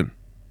abortion.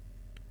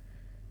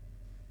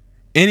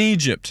 In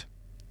Egypt,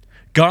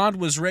 God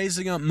was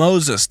raising up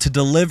Moses to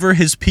deliver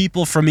his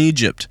people from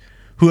Egypt,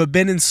 who have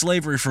been in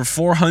slavery for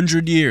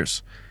 400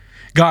 years.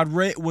 God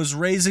was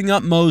raising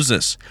up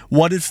Moses.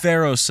 What did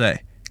Pharaoh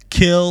say?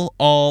 Kill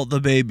all the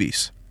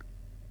babies.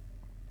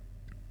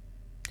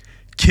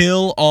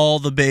 Kill all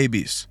the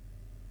babies.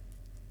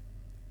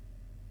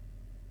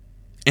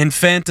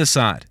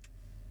 Infanticide.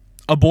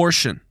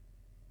 Abortion.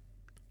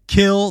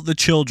 Kill the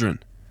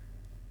children.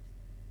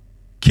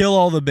 Kill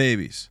all the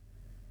babies.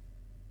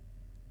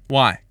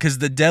 Why? Because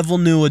the devil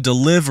knew a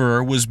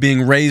deliverer was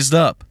being raised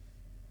up.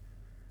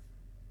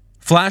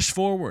 Flash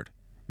forward.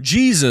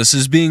 Jesus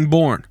is being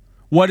born.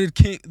 What did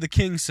the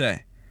king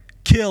say?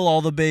 Kill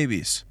all the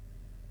babies.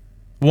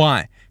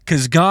 Why?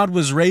 Because God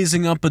was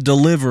raising up a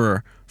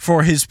deliverer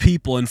for his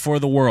people and for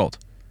the world.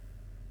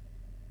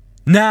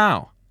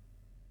 Now,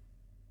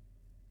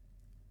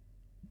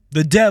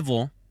 the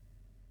devil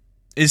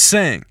is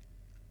saying,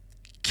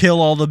 kill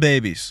all the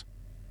babies.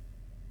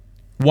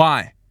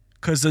 Why?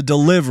 Because the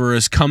deliverer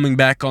is coming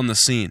back on the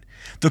scene.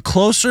 The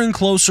closer and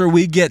closer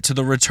we get to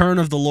the return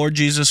of the Lord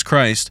Jesus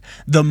Christ,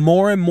 the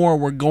more and more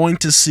we're going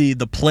to see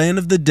the plan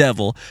of the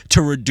devil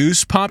to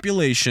reduce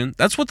population.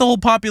 That's what the whole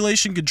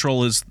population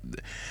control is.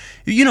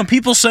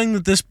 People saying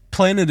that this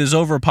planet is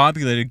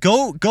overpopulated.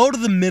 Go to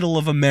the middle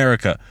of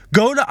America.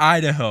 Go to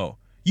Idaho.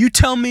 You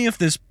tell me if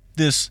this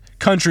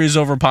country is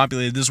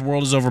overpopulated, this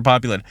world is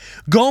overpopulated.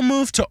 Go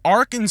move to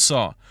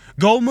Arkansas.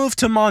 Go move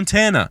to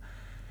Montana.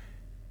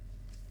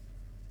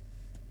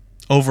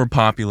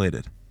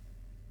 Overpopulated.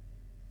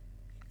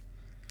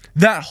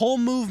 That whole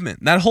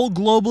movement, that whole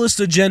globalist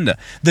agenda,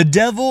 the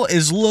devil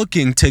is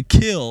looking to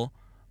kill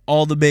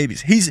all the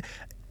babies.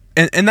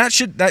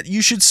 That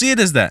you should see it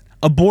as that.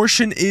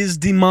 Abortion is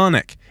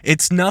demonic.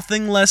 It's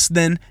nothing less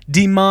than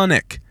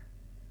demonic.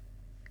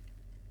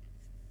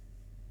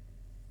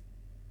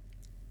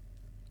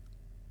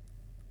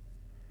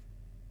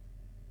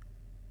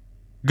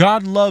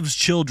 God loves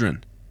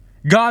children.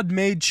 God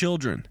made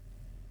children.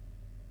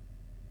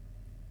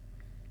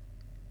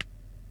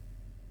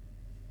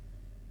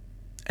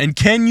 And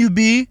can you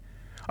be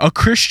a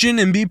Christian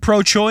and be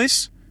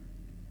pro-choice?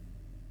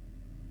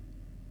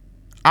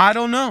 I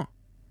don't know.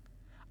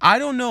 I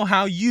don't know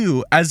how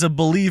you, as a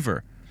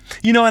believer,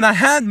 and I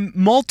had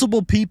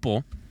multiple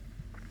people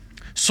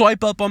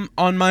swipe up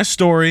on my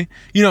story,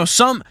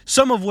 some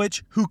of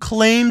which who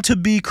claim to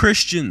be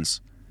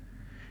Christians.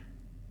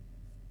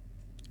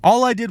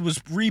 All I did was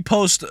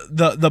repost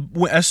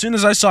as soon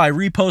as I saw, I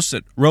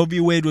reposted, Roe v.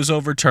 Wade was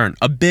overturned.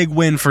 A big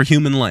win for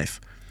human life.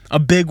 A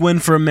big win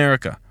for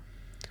America.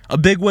 A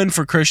big win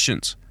for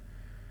Christians.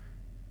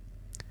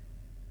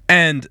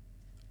 And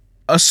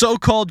a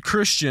so-called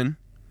Christian,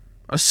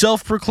 a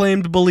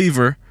self-proclaimed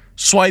believer,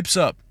 swipes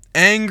up,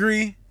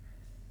 angry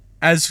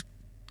as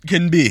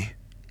can be.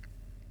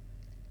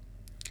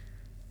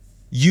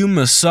 You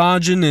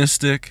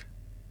misogynistic,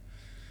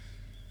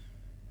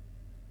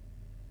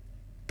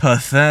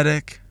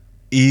 pathetic,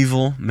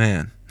 evil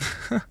man.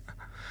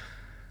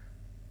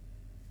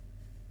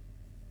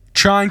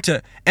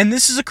 And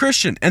this is a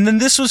Christian. And then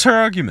this was her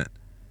argument.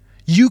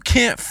 You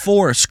can't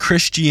force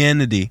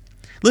Christianity.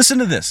 Listen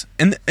to this,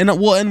 and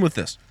we'll end with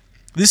this.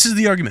 This is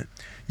the argument.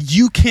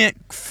 You can't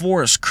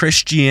force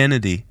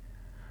Christianity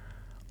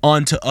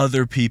onto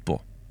other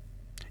people.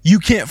 You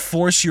can't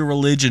force your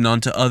religion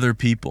onto other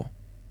people.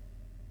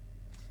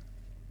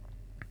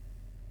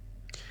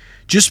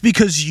 Just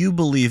because you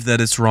believe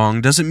that it's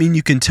wrong doesn't mean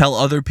you can tell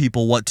other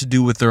people what to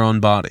do with their own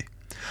body.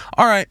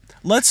 All right,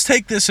 let's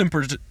take this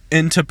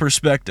into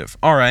perspective.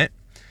 All right.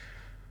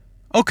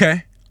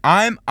 Okay.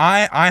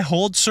 I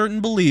hold certain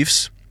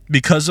beliefs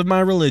because of my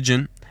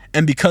religion,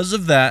 and because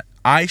of that,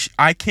 I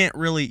can't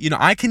really,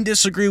 I can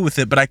disagree with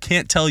it, but I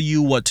can't tell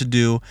you what to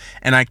do,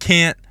 and I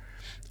can't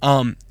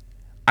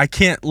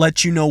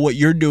let you know what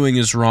you're doing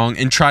is wrong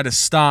and try to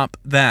stop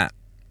that.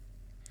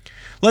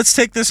 Let's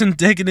take this and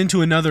take it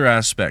into another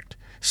aspect.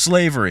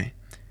 Slavery.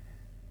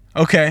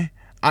 Okay,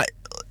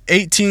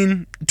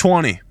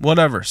 1820,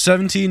 whatever,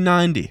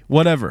 1790,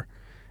 whatever,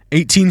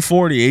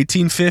 1840,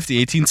 1850,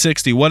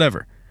 1860,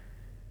 whatever.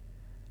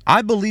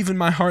 I believe in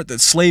my heart that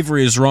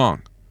slavery is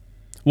wrong.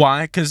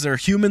 Why? Because they're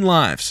human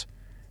lives.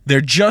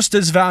 They're just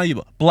as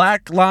valuable.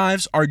 Black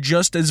lives are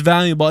just as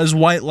valuable as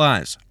white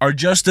lives, are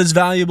just as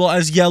valuable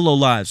as yellow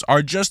lives,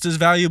 are just as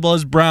valuable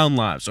as brown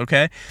lives,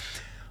 okay?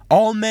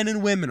 All men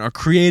and women are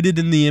created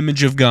in the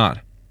image of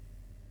God.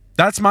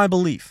 That's my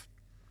belief.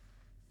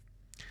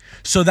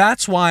 So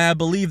that's why I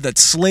believe that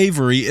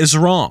slavery is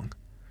wrong.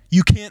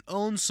 You can't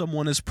own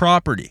someone as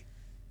property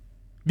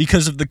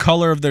because of the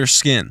color of their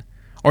skin,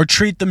 or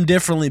treat them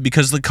differently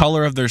because of the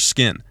color of their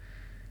skin.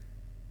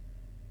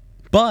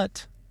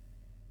 But,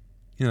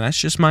 that's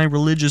just my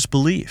religious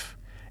belief.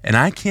 And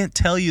I can't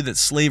tell you that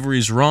slavery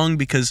is wrong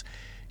because,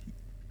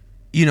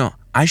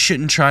 I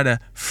shouldn't try to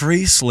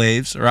free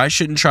slaves, or I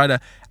shouldn't try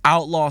to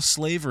outlaw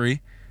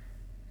slavery,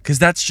 because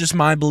that's just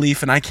my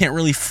belief and I can't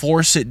really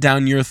force it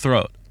down your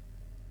throat.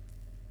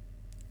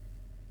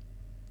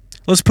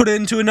 Let's put it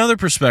into another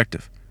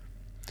perspective.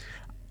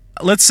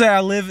 Let's say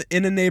I live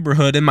in a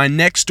neighborhood and my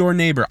next door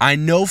neighbor, I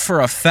know for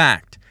a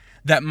fact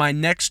that my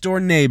next door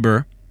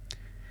neighbor,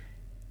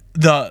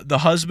 the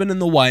husband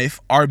and the wife,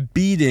 are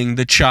beating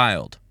the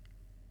child.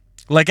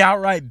 Like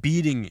outright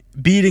beating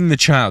the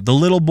child, the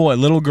little boy,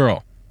 little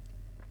girl.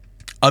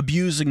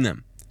 Abusing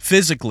them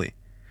physically.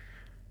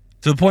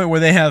 To the point where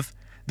they have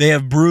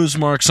bruise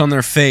marks on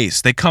their face.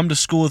 They come to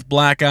school with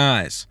black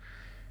eyes.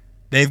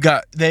 They've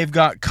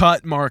got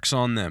cut marks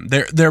on them.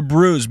 They're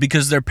bruised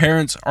because their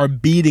parents are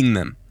beating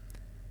them.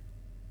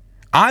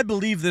 I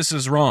believe this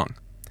is wrong,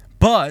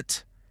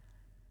 but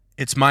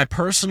it's my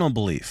personal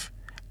belief.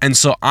 And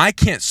so I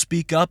can't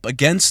speak up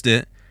against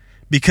it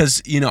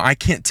because, I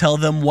can't tell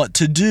them what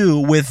to do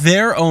with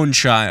their own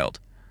child.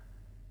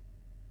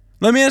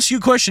 Let me ask you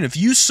a question. If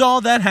you saw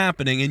that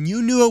happening and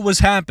you knew it was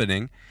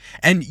happening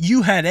and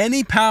you had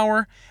any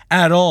power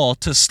at all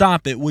to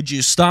stop it, would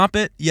you stop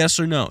it? Yes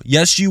or no?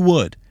 Yes, you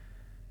would.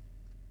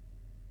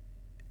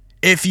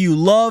 If you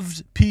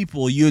loved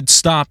people, you'd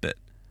stop it.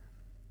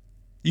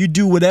 You'd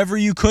do whatever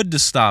you could to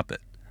stop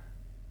it.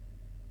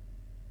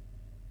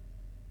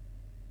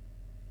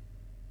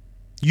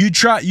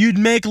 You'd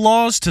make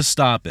laws to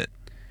stop it.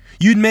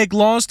 You'd make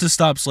laws to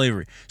stop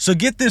slavery. So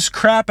get this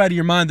crap out of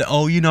your mind that,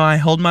 I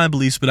hold my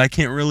beliefs, but I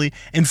can't really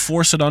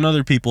enforce it on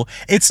other people.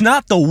 It's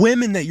not the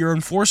women that you're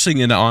enforcing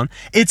it on.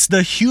 It's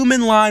the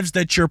human lives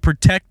that you're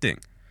protecting.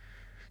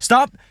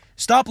 Stop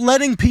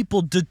letting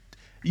people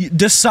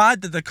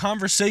decide that the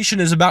conversation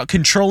is about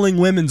controlling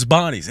women's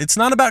bodies. It's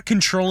not about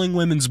controlling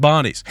women's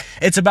bodies.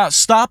 It's about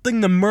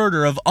stopping the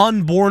murder of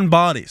unborn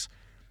bodies.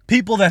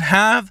 People that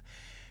have...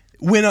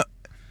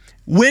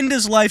 When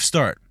does life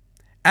start?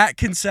 At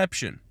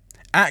conception.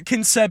 At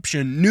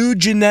conception, new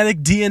genetic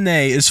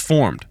DNA is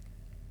formed.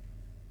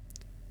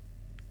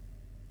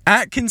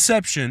 At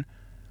conception,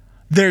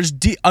 there's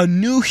a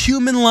new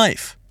human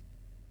life.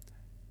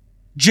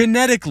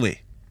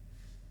 Genetically,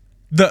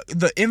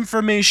 the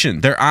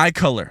information, their eye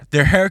color,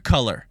 their hair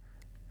color,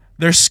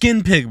 their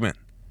skin pigment,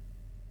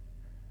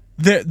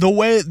 the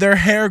way their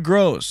hair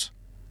grows,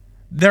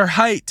 their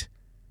height,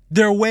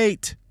 their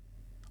weight,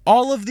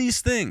 all of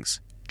these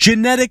things,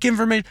 genetic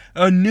information,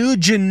 a new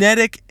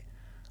genetic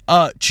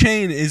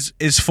chain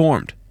is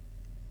formed.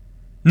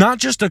 Not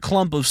just a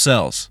clump of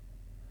cells.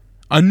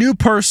 A new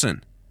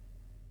person.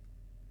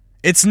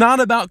 It's not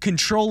about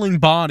controlling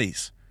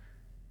bodies.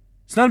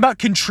 It's not about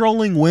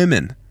controlling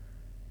women.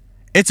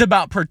 It's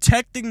about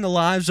protecting the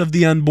lives of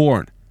the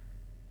unborn.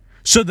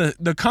 So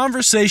the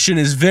conversation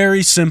is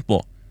very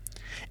simple.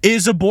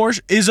 Is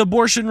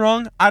abortion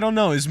wrong? I don't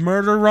know. Is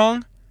murder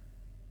wrong?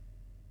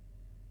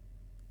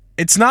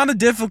 It's not a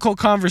difficult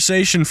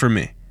conversation for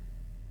me.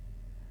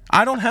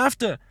 I don't have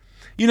to,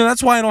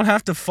 that's why I don't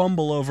have to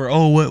fumble over,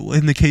 what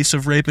in the case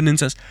of rape and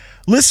incest.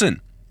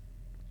 Listen,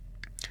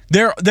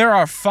 I'm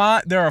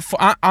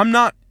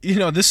not,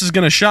 this is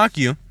going to shock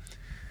you,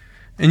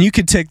 and you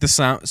could take the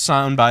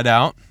sound bite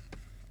out.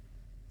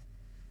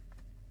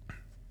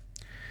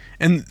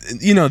 And,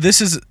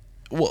 this is,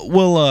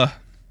 let's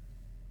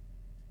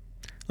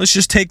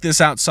just take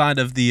this outside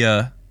of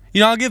the,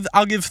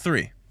 I'll give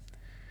 3.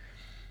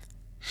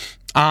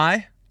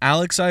 I,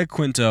 Alex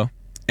Iaquinto,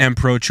 am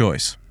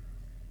pro-choice.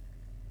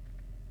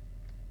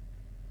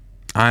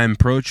 I am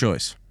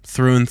pro-choice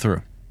through and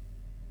through.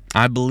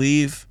 I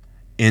believe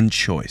in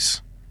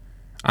choice.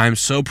 I am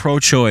so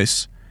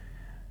pro-choice,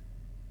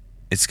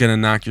 it's going to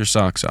knock your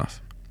socks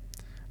off.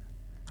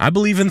 I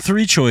believe in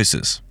 3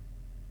 choices.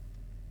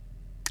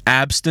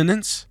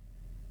 Abstinence,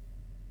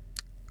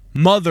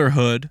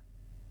 motherhood,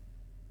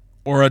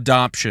 or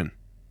adoption.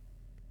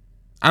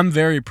 I'm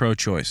very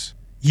pro-choice.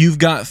 You've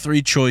got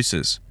 3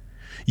 choices.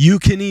 You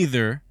can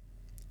either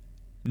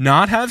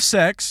not have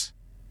sex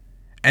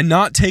and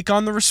not take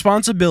on the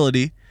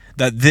responsibility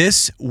that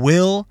this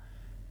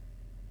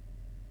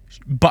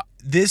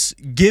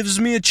gives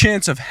me a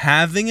chance of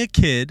having a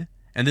kid,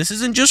 and this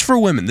isn't just for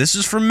women, this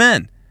is for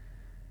men.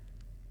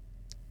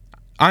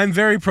 I'm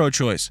very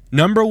pro-choice.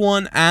 Number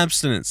 1,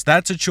 abstinence.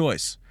 That's a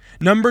choice.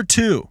 Number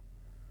 2,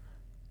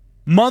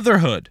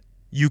 motherhood.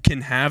 You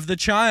can have the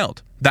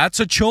child. That's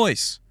a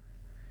choice.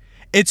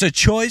 It's a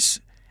choice,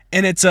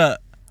 and it's a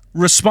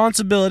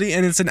responsibility,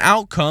 and it's an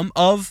outcome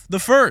of the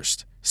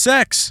first.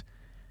 Sex.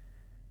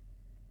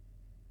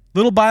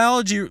 Little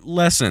biology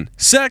lesson.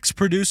 Sex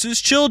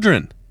produces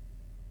children.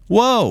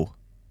 Whoa.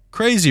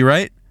 Crazy,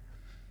 right?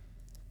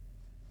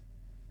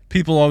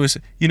 People always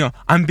say,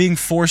 I'm being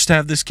forced to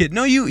have this kid.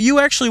 No, you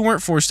actually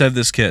weren't forced to have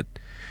this kid.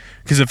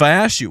 Because if I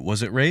asked you,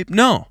 was it rape?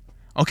 No.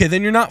 Okay,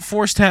 then you're not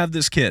forced to have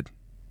this kid.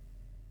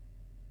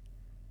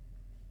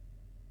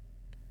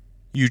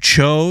 You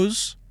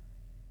chose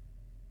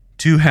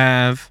to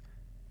have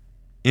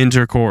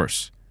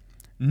intercourse.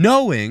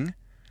 Knowing,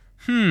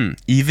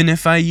 even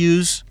if I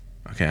use,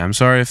 I'm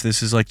sorry if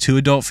this is like too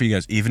adult for you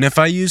guys. Even if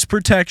I use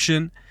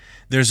protection,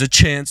 there's a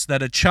chance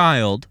that a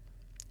child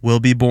will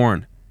be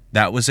born.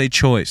 That was a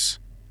choice.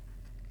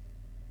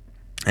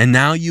 And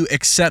now you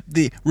accept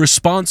the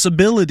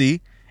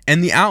responsibility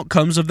and the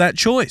outcomes of that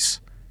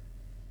choice.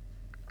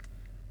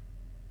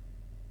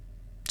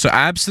 So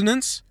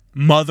abstinence,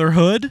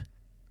 motherhood,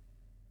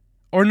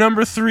 or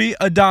number 3,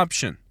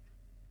 adoption.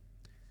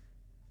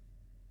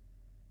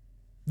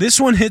 This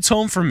one hits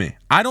home for me.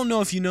 I don't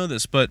know if you know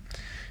this, but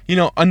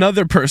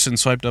another person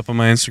swiped up on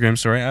my Instagram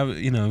story.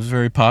 It was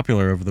very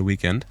popular over the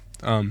weekend.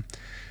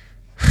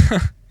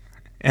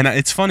 And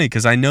it's funny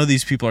because I know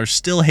these people are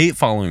still hate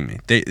following me.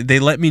 They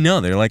let me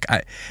know. They're like,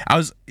 I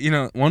was,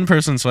 one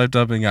person swiped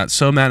up and got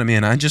so mad at me,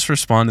 and I just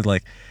responded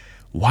like,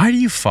 why do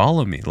you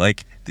follow me?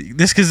 Like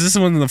this, because this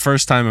wasn't the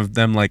first time of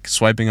them like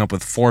swiping up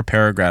with 4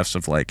 paragraphs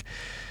of like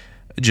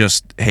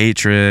just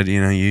hatred.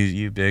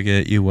 You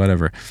bigot, you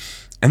whatever.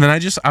 And then I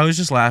was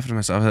just laughing to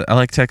myself. I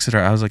like texted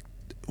her. I was like,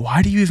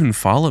 why do you even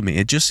follow me?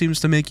 It just seems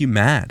to make you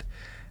mad.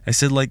 I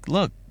said, like,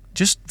 look,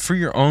 just for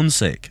your own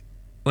sake,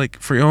 like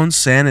for your own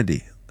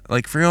sanity,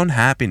 like for your own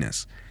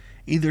happiness,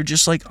 either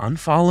just like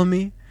unfollow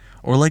me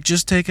or like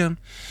just take a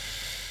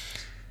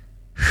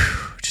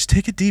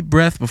deep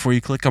breath before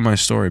you click on my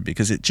story,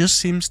 because it just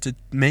seems to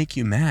make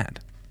you mad.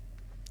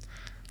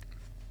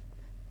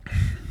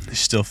 They're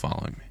still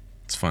following me.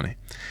 It's funny.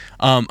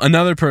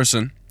 Another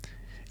person,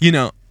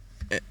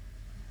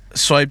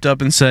 swiped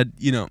up and said,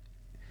 you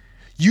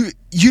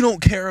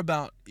don't care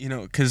about,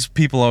 because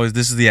people always,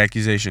 this is the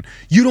accusation,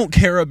 you don't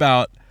care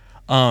about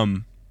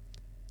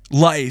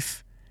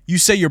life. You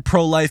say you're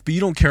pro-life, but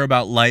you don't care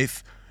about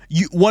life.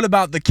 What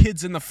about the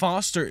kids in the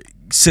foster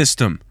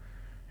system?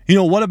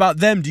 What about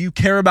them? Do you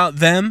care about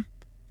them?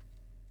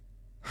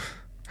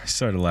 I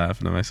started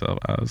laughing to myself.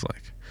 I was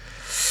like,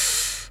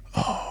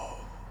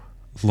 oh,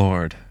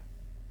 Lord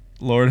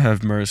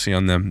have mercy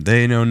on them.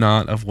 They know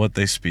not of what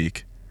they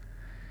speak.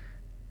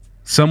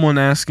 Someone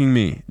asking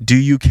me, do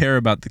you care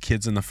about the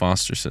kids in the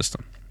foster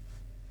system?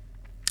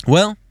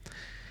 Well,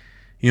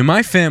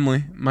 my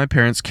family, my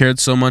parents cared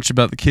so much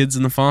about the kids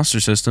in the foster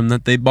system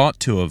that they bought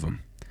 2 of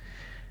them.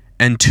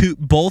 And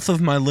both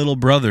of my little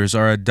brothers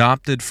are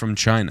adopted from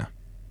China.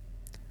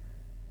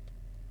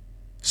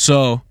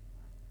 So,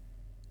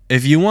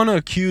 if you want to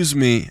accuse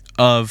me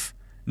of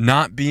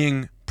not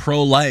being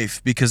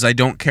pro-life because I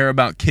don't care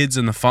about kids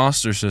in the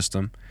foster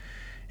system,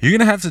 you're going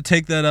to have to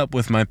take that up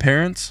with my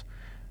parents,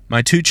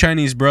 my 2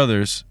 Chinese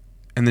brothers,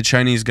 and the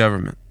Chinese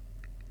government.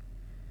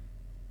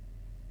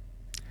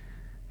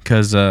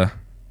 Because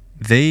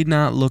they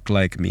not look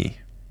like me.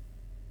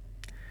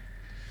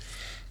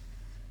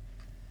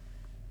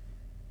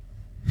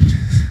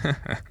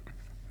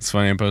 It's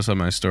funny, I posted on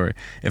my story.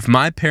 If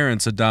my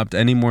parents adopt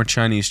any more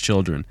Chinese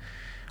children,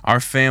 our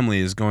family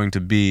is going to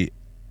be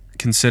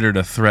considered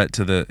a threat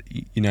to the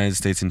United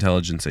States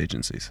intelligence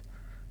agencies.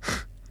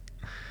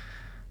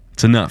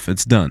 It's enough.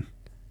 It's done.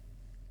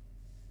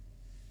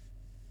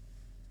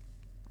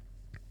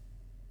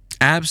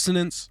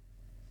 Abstinence.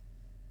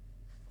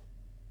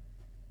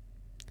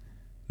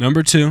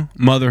 Number 2,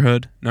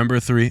 motherhood. Number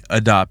 3,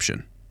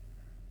 adoption.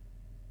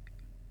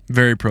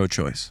 Very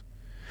pro-choice.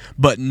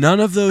 But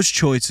none of those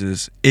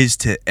choices is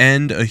to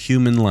end a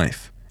human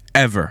life.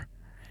 Ever.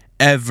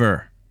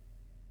 Ever.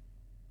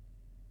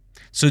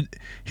 So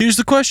here's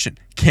the question.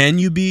 Can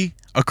you be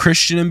a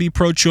Christian and be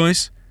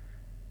pro-choice?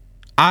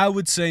 I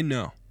would say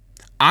no.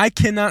 I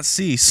cannot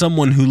see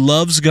someone who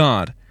loves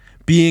God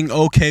being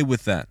okay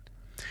with that.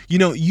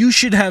 You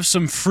should have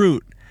some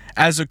fruit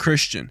as a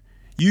Christian.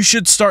 You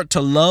should start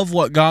to love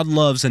what God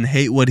loves and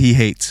hate what he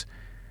hates.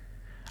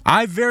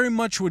 I very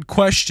much would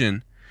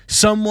question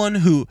someone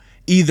who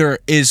either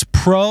is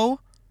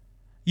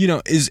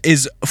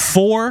is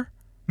for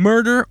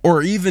murder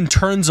or even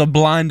turns a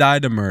blind eye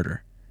to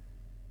murder.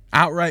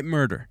 Outright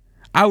murder.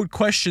 I would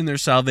question their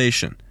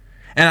salvation.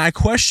 And I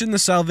question the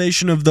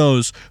salvation of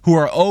those who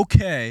are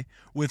okay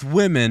with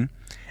women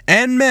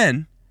and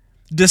men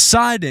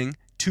deciding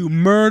to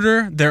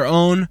murder their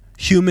own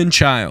human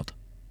child.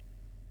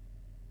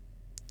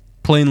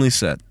 Plainly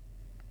said.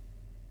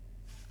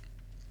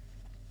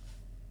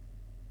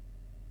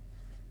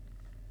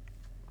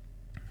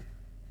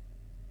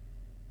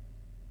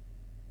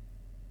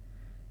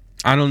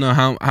 I don't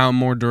know how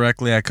more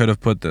directly I could have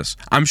put this.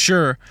 I'm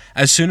sure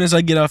as soon as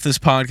I get off this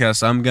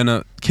podcast, I'm going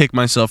to kick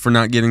myself for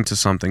not getting to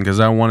something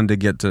because I wanted to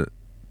get to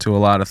a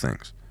lot of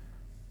things.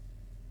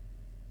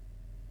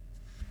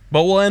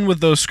 But we'll end with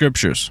those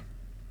scriptures.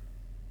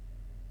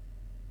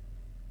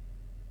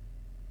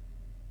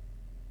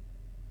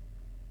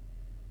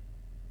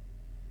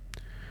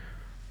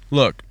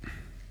 Look,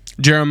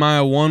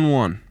 Jeremiah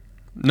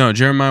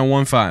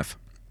 1:5.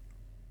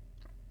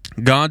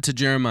 God to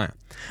Jeremiah,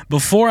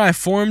 before I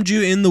formed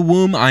you in the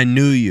womb, I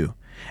knew you.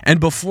 And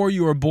before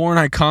you were born,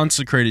 I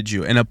consecrated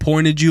you and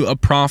appointed you a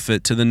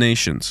prophet to the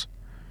nations.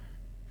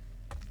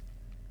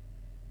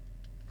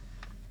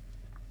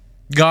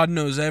 God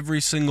knows every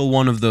single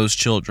one of those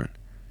children.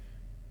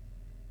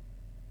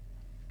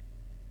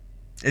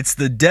 It's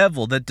the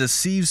devil that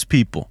deceives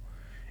people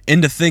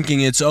into thinking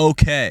it's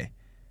okay.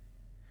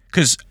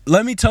 Because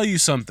let me tell you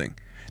something.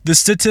 The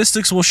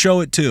statistics will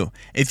show it too.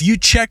 If you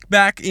check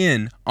back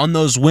in on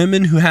those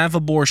women who have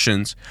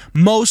abortions,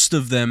 most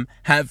of them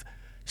have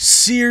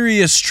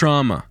serious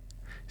trauma,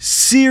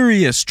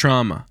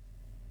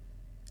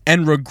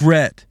 and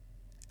regret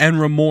and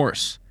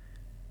remorse,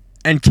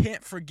 and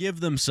can't forgive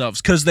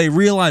themselves because they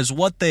realize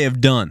what they have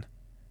done.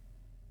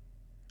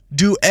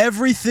 Do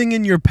everything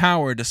in your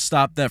power to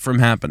stop that from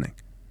happening.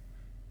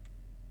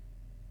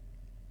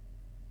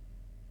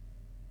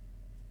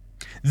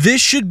 This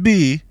should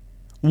be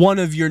one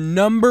of your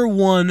number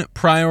one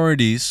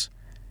priorities,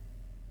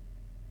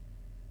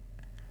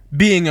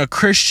 being a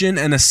Christian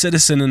and a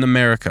citizen in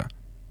America.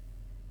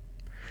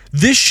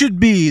 This should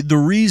be the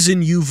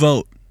reason you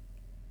vote.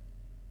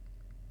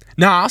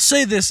 Now, I'll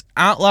say this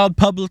out loud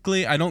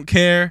publicly. I don't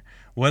care,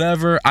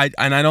 whatever. I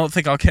don't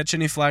think I'll catch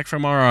any flack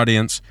from our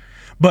audience.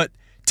 But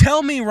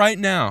tell me right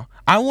now,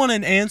 I want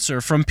an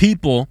answer from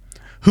people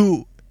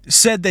who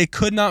said they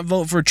could not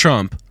vote for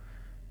Trump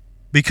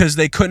because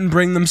they couldn't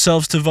bring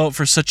themselves to vote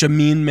for such a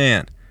mean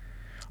man.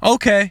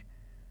 Okay.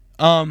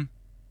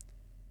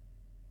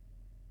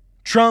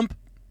 Trump,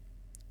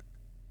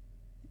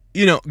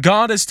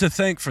 God is to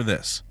thank for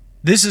this.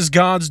 This is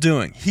God's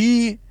doing.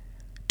 He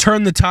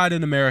turned the tide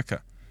in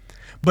America.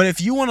 But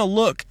if you want to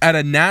look at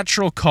a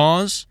natural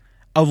cause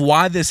of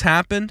why this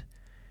happened,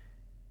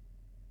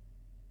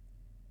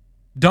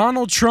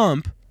 Donald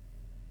Trump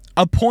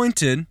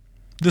appointed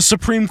the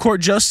Supreme Court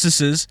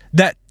justices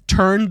that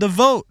turned the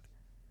vote,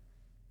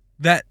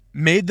 that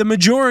made the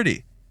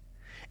majority.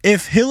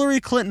 If Hillary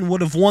Clinton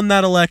would have won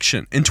that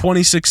election in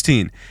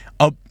 2016,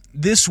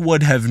 this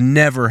would have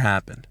never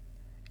happened.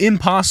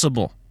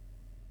 Impossible.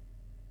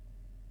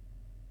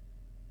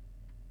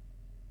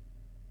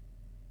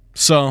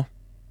 So,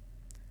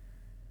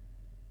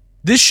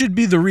 this should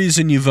be the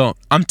reason you vote.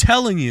 I'm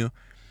telling you,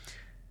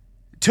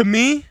 to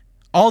me,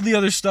 all the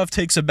other stuff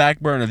takes a back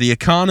burner. The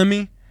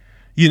economy,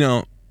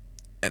 and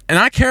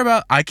I care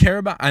about,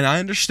 and I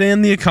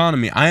understand the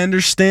economy. I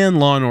understand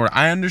law and order.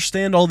 I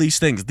understand all these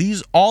things.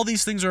 All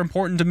these things are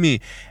important to me.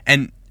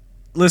 And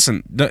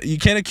listen, you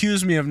can't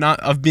accuse me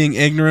of being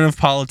ignorant of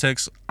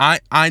politics.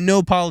 I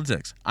know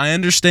politics. I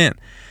understand.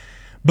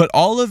 But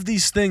all of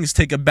these things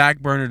take a back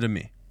burner to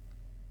me.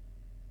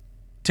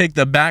 Take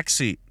the back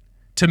seat.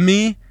 To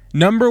me,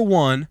 number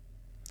one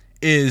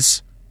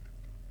is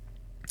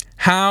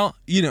how,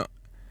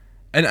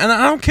 and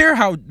I don't care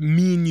how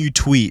mean you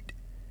tweet.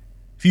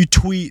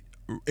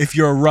 If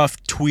you're a rough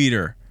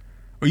tweeter,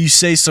 or you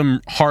say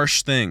some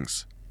harsh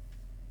things.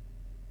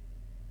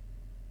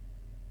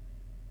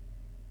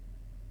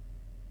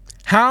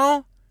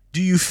 How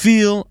do you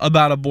feel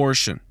about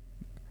abortion?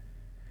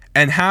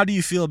 And how do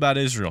you feel about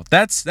Israel?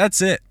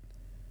 That's it.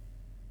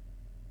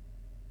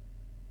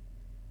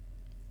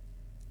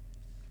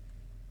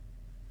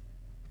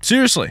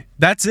 Seriously,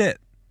 that's it.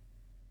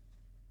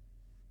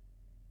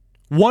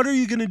 What are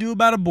you going to do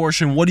about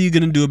abortion? What are you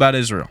going to do about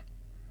Israel?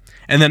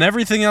 And then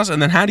everything else,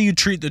 and then how do you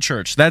treat the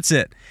church? That's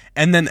it.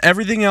 And then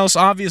everything else,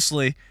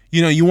 obviously,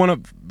 you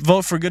want to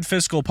vote for good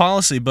fiscal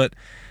policy, but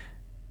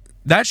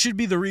that should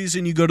be the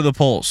reason you go to the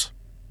polls.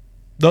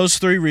 Those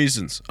three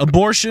reasons: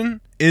 abortion,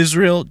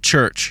 Israel,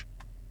 church.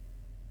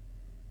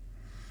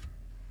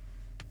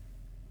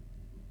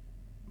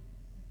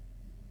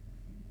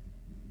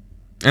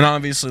 And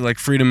obviously, like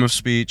freedom of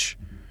speech,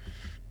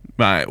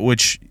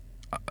 which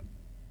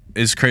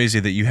is crazy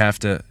that you have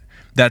to,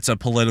 that's a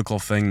political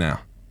thing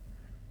now.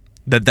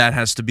 That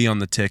has to be on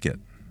the ticket.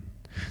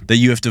 That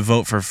you have to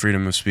vote for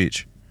freedom of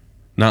speech.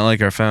 Not like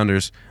our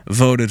founders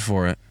voted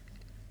for it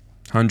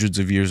hundreds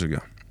of years ago.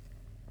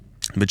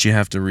 But you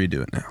have to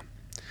redo it now.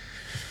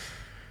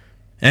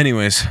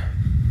 Anyways,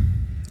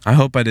 I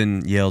hope I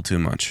didn't yell too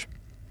much.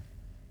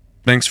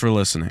 Thanks for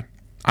listening.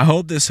 I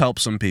hope this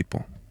helps some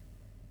people.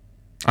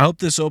 I hope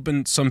this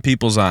opened some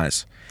people's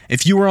eyes.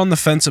 If you were on the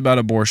fence about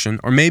abortion,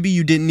 or maybe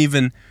you didn't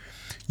even,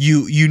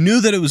 you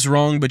knew that it was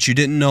wrong, but you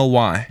didn't know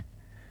why.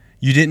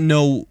 You didn't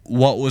know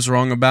what was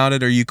wrong about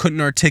it, or you couldn't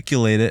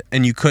articulate it,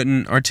 and you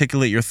couldn't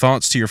articulate your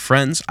thoughts to your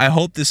friends. I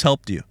hope this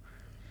helped you.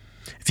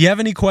 If you have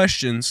any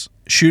questions,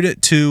 shoot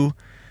it to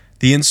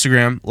the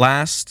Instagram,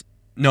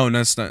 No,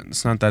 it's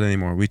not that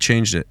anymore. We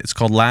changed it. It's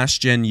called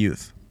Last Gen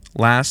Youth.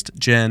 Last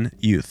Gen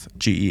Youth.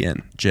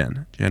 Gen.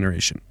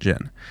 Generation.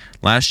 Gen.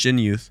 Last Gen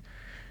Youth.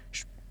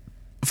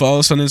 Follow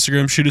us on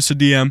Instagram. Shoot us a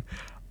DM.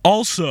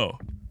 Also,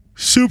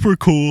 super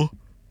cool.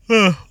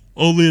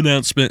 Only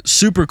announcement.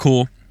 Super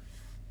cool.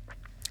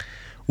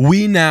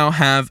 We now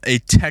have a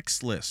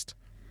text list.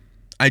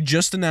 I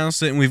just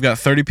announced it, and we've got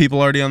 30 people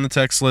already on the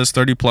text list.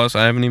 30 plus.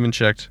 I haven't even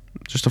checked.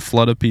 Just a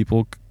flood of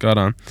people got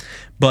on.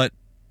 But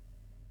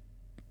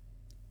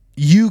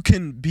you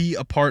can be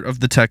a part of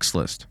the text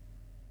list.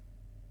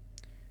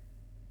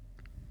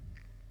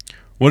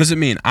 What does it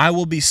mean? I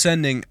will be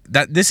sending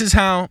that. This is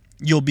how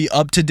you'll be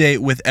up to date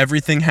with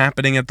everything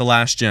happening at the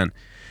Last Gen.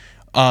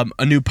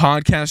 A new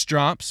podcast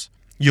drops,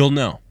 you'll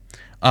know.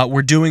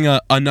 We're doing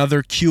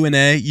another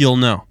Q&A, you'll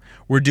know.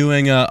 We're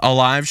doing a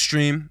live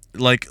stream.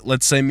 Like,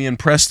 let's say me and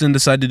Preston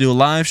decide to do a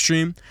live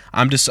stream.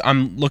 I'm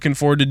looking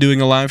forward to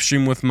doing a live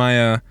stream with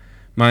my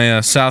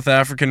South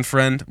African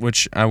friend,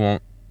 which I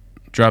won't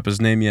drop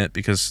his name yet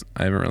because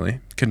I haven't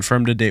really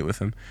confirmed a date with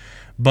him.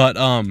 But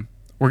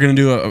we're going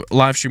to do a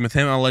live stream with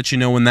him. I'll let you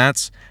know when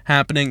that's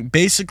happening.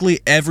 Basically,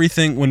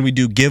 everything, when we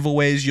do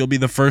giveaways, you'll be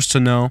the first to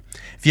know.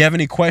 If you have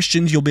any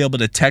questions, you'll be able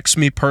to text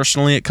me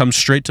personally. It comes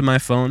straight to my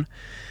phone.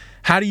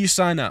 How do you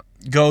sign up?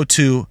 Go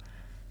to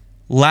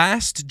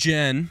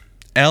lastgen,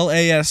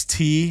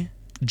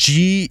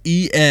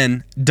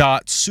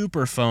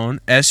 LASTGEN.superphone,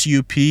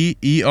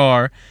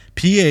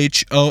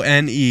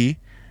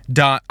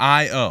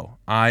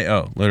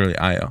 SUPERPHONE.io, literally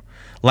IO.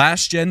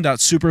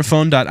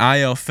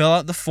 lastgen.superphone.io. Fill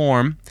out the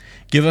form.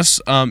 Give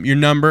us your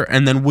number,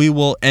 and then we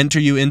will enter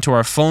you into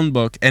our phone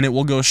book, and it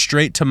will go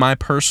straight to my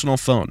personal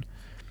phone.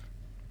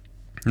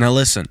 Now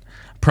listen,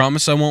 I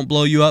promise I won't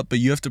blow you up, but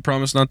you have to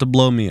promise not to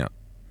blow me up.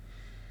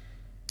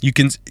 You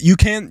can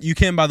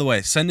by the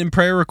way, send in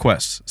prayer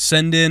requests,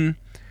 send in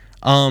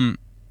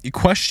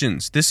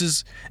questions. This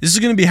is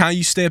going to be how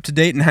you stay up to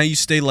date and how you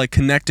stay like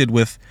connected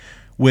with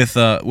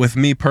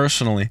me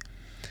personally.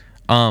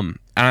 And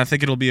I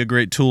think it'll be a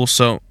great tool.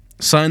 So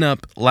sign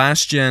up,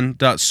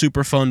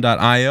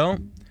 lastgen.superphone.io.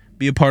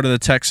 Be a part of the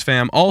text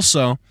fam.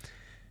 Also,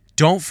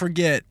 don't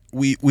forget,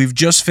 we've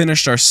just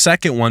finished our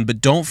second one, but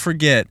don't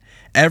forget,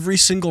 every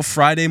single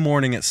Friday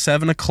morning at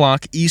 7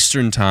 o'clock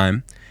Eastern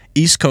time,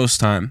 East Coast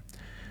time,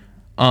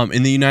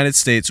 in the United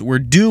States, we're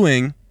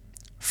doing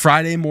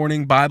Friday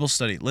morning Bible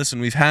study.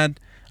 Listen, we've had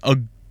a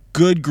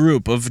good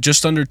group of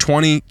just under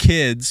 20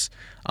 kids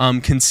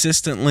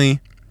consistently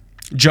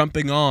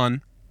jumping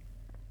on,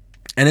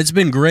 and it's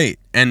been great,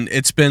 and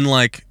it's been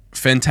like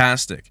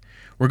fantastic.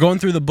 We're going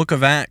through the book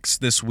of Acts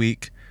this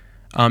week.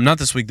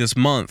 This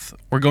month.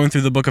 We're going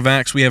through the book of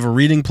Acts. We have a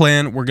reading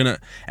plan. We're going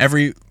to,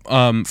 every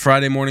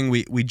Friday morning,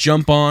 we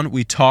jump on,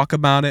 we talk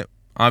about it.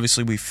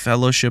 Obviously, we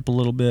fellowship a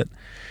little bit.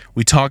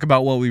 We talk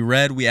about what we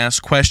read. We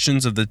ask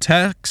questions of the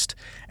text,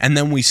 and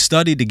then we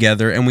study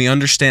together, and we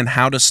understand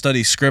how to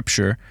study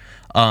Scripture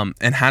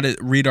and how to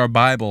read our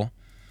Bible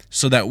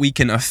so that we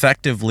can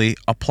effectively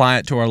apply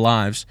it to our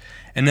lives.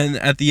 And then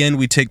at the end,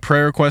 we take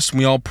prayer requests, and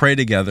we all pray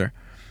together.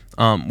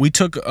 We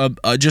took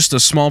just a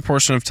small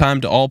portion of time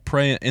to all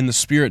pray in the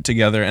Spirit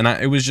together, and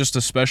it was just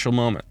a special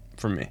moment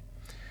for me.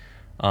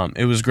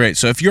 It was great.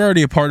 So if you're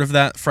already a part of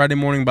that Friday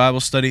morning Bible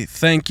study,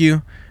 thank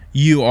you.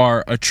 You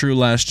are a true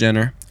Last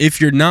Genner. If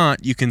you're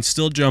not, you can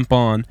still jump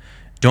on.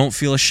 Don't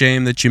feel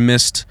ashamed that you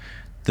missed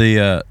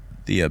the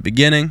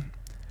beginning.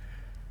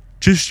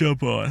 Just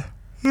jump on.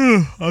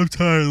 I'm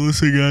tired.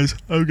 Listen, guys,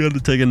 I've got to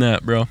take a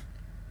nap, bro.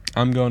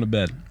 I'm going to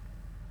bed.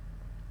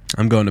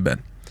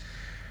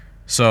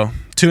 So,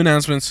 2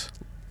 announcements.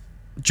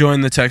 Join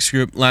the text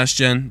group,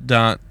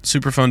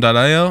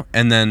 lastgen.superphone.io,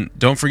 and then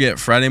don't forget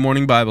Friday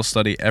morning Bible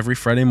study every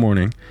Friday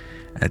morning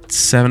at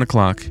 7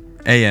 o'clock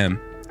a.m.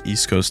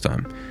 East Coast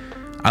time.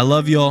 I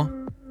love y'all.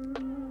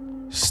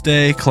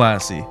 Stay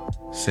classy,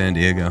 San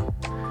Diego.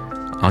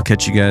 I'll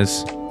catch you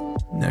guys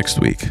next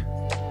week.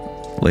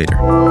 Later.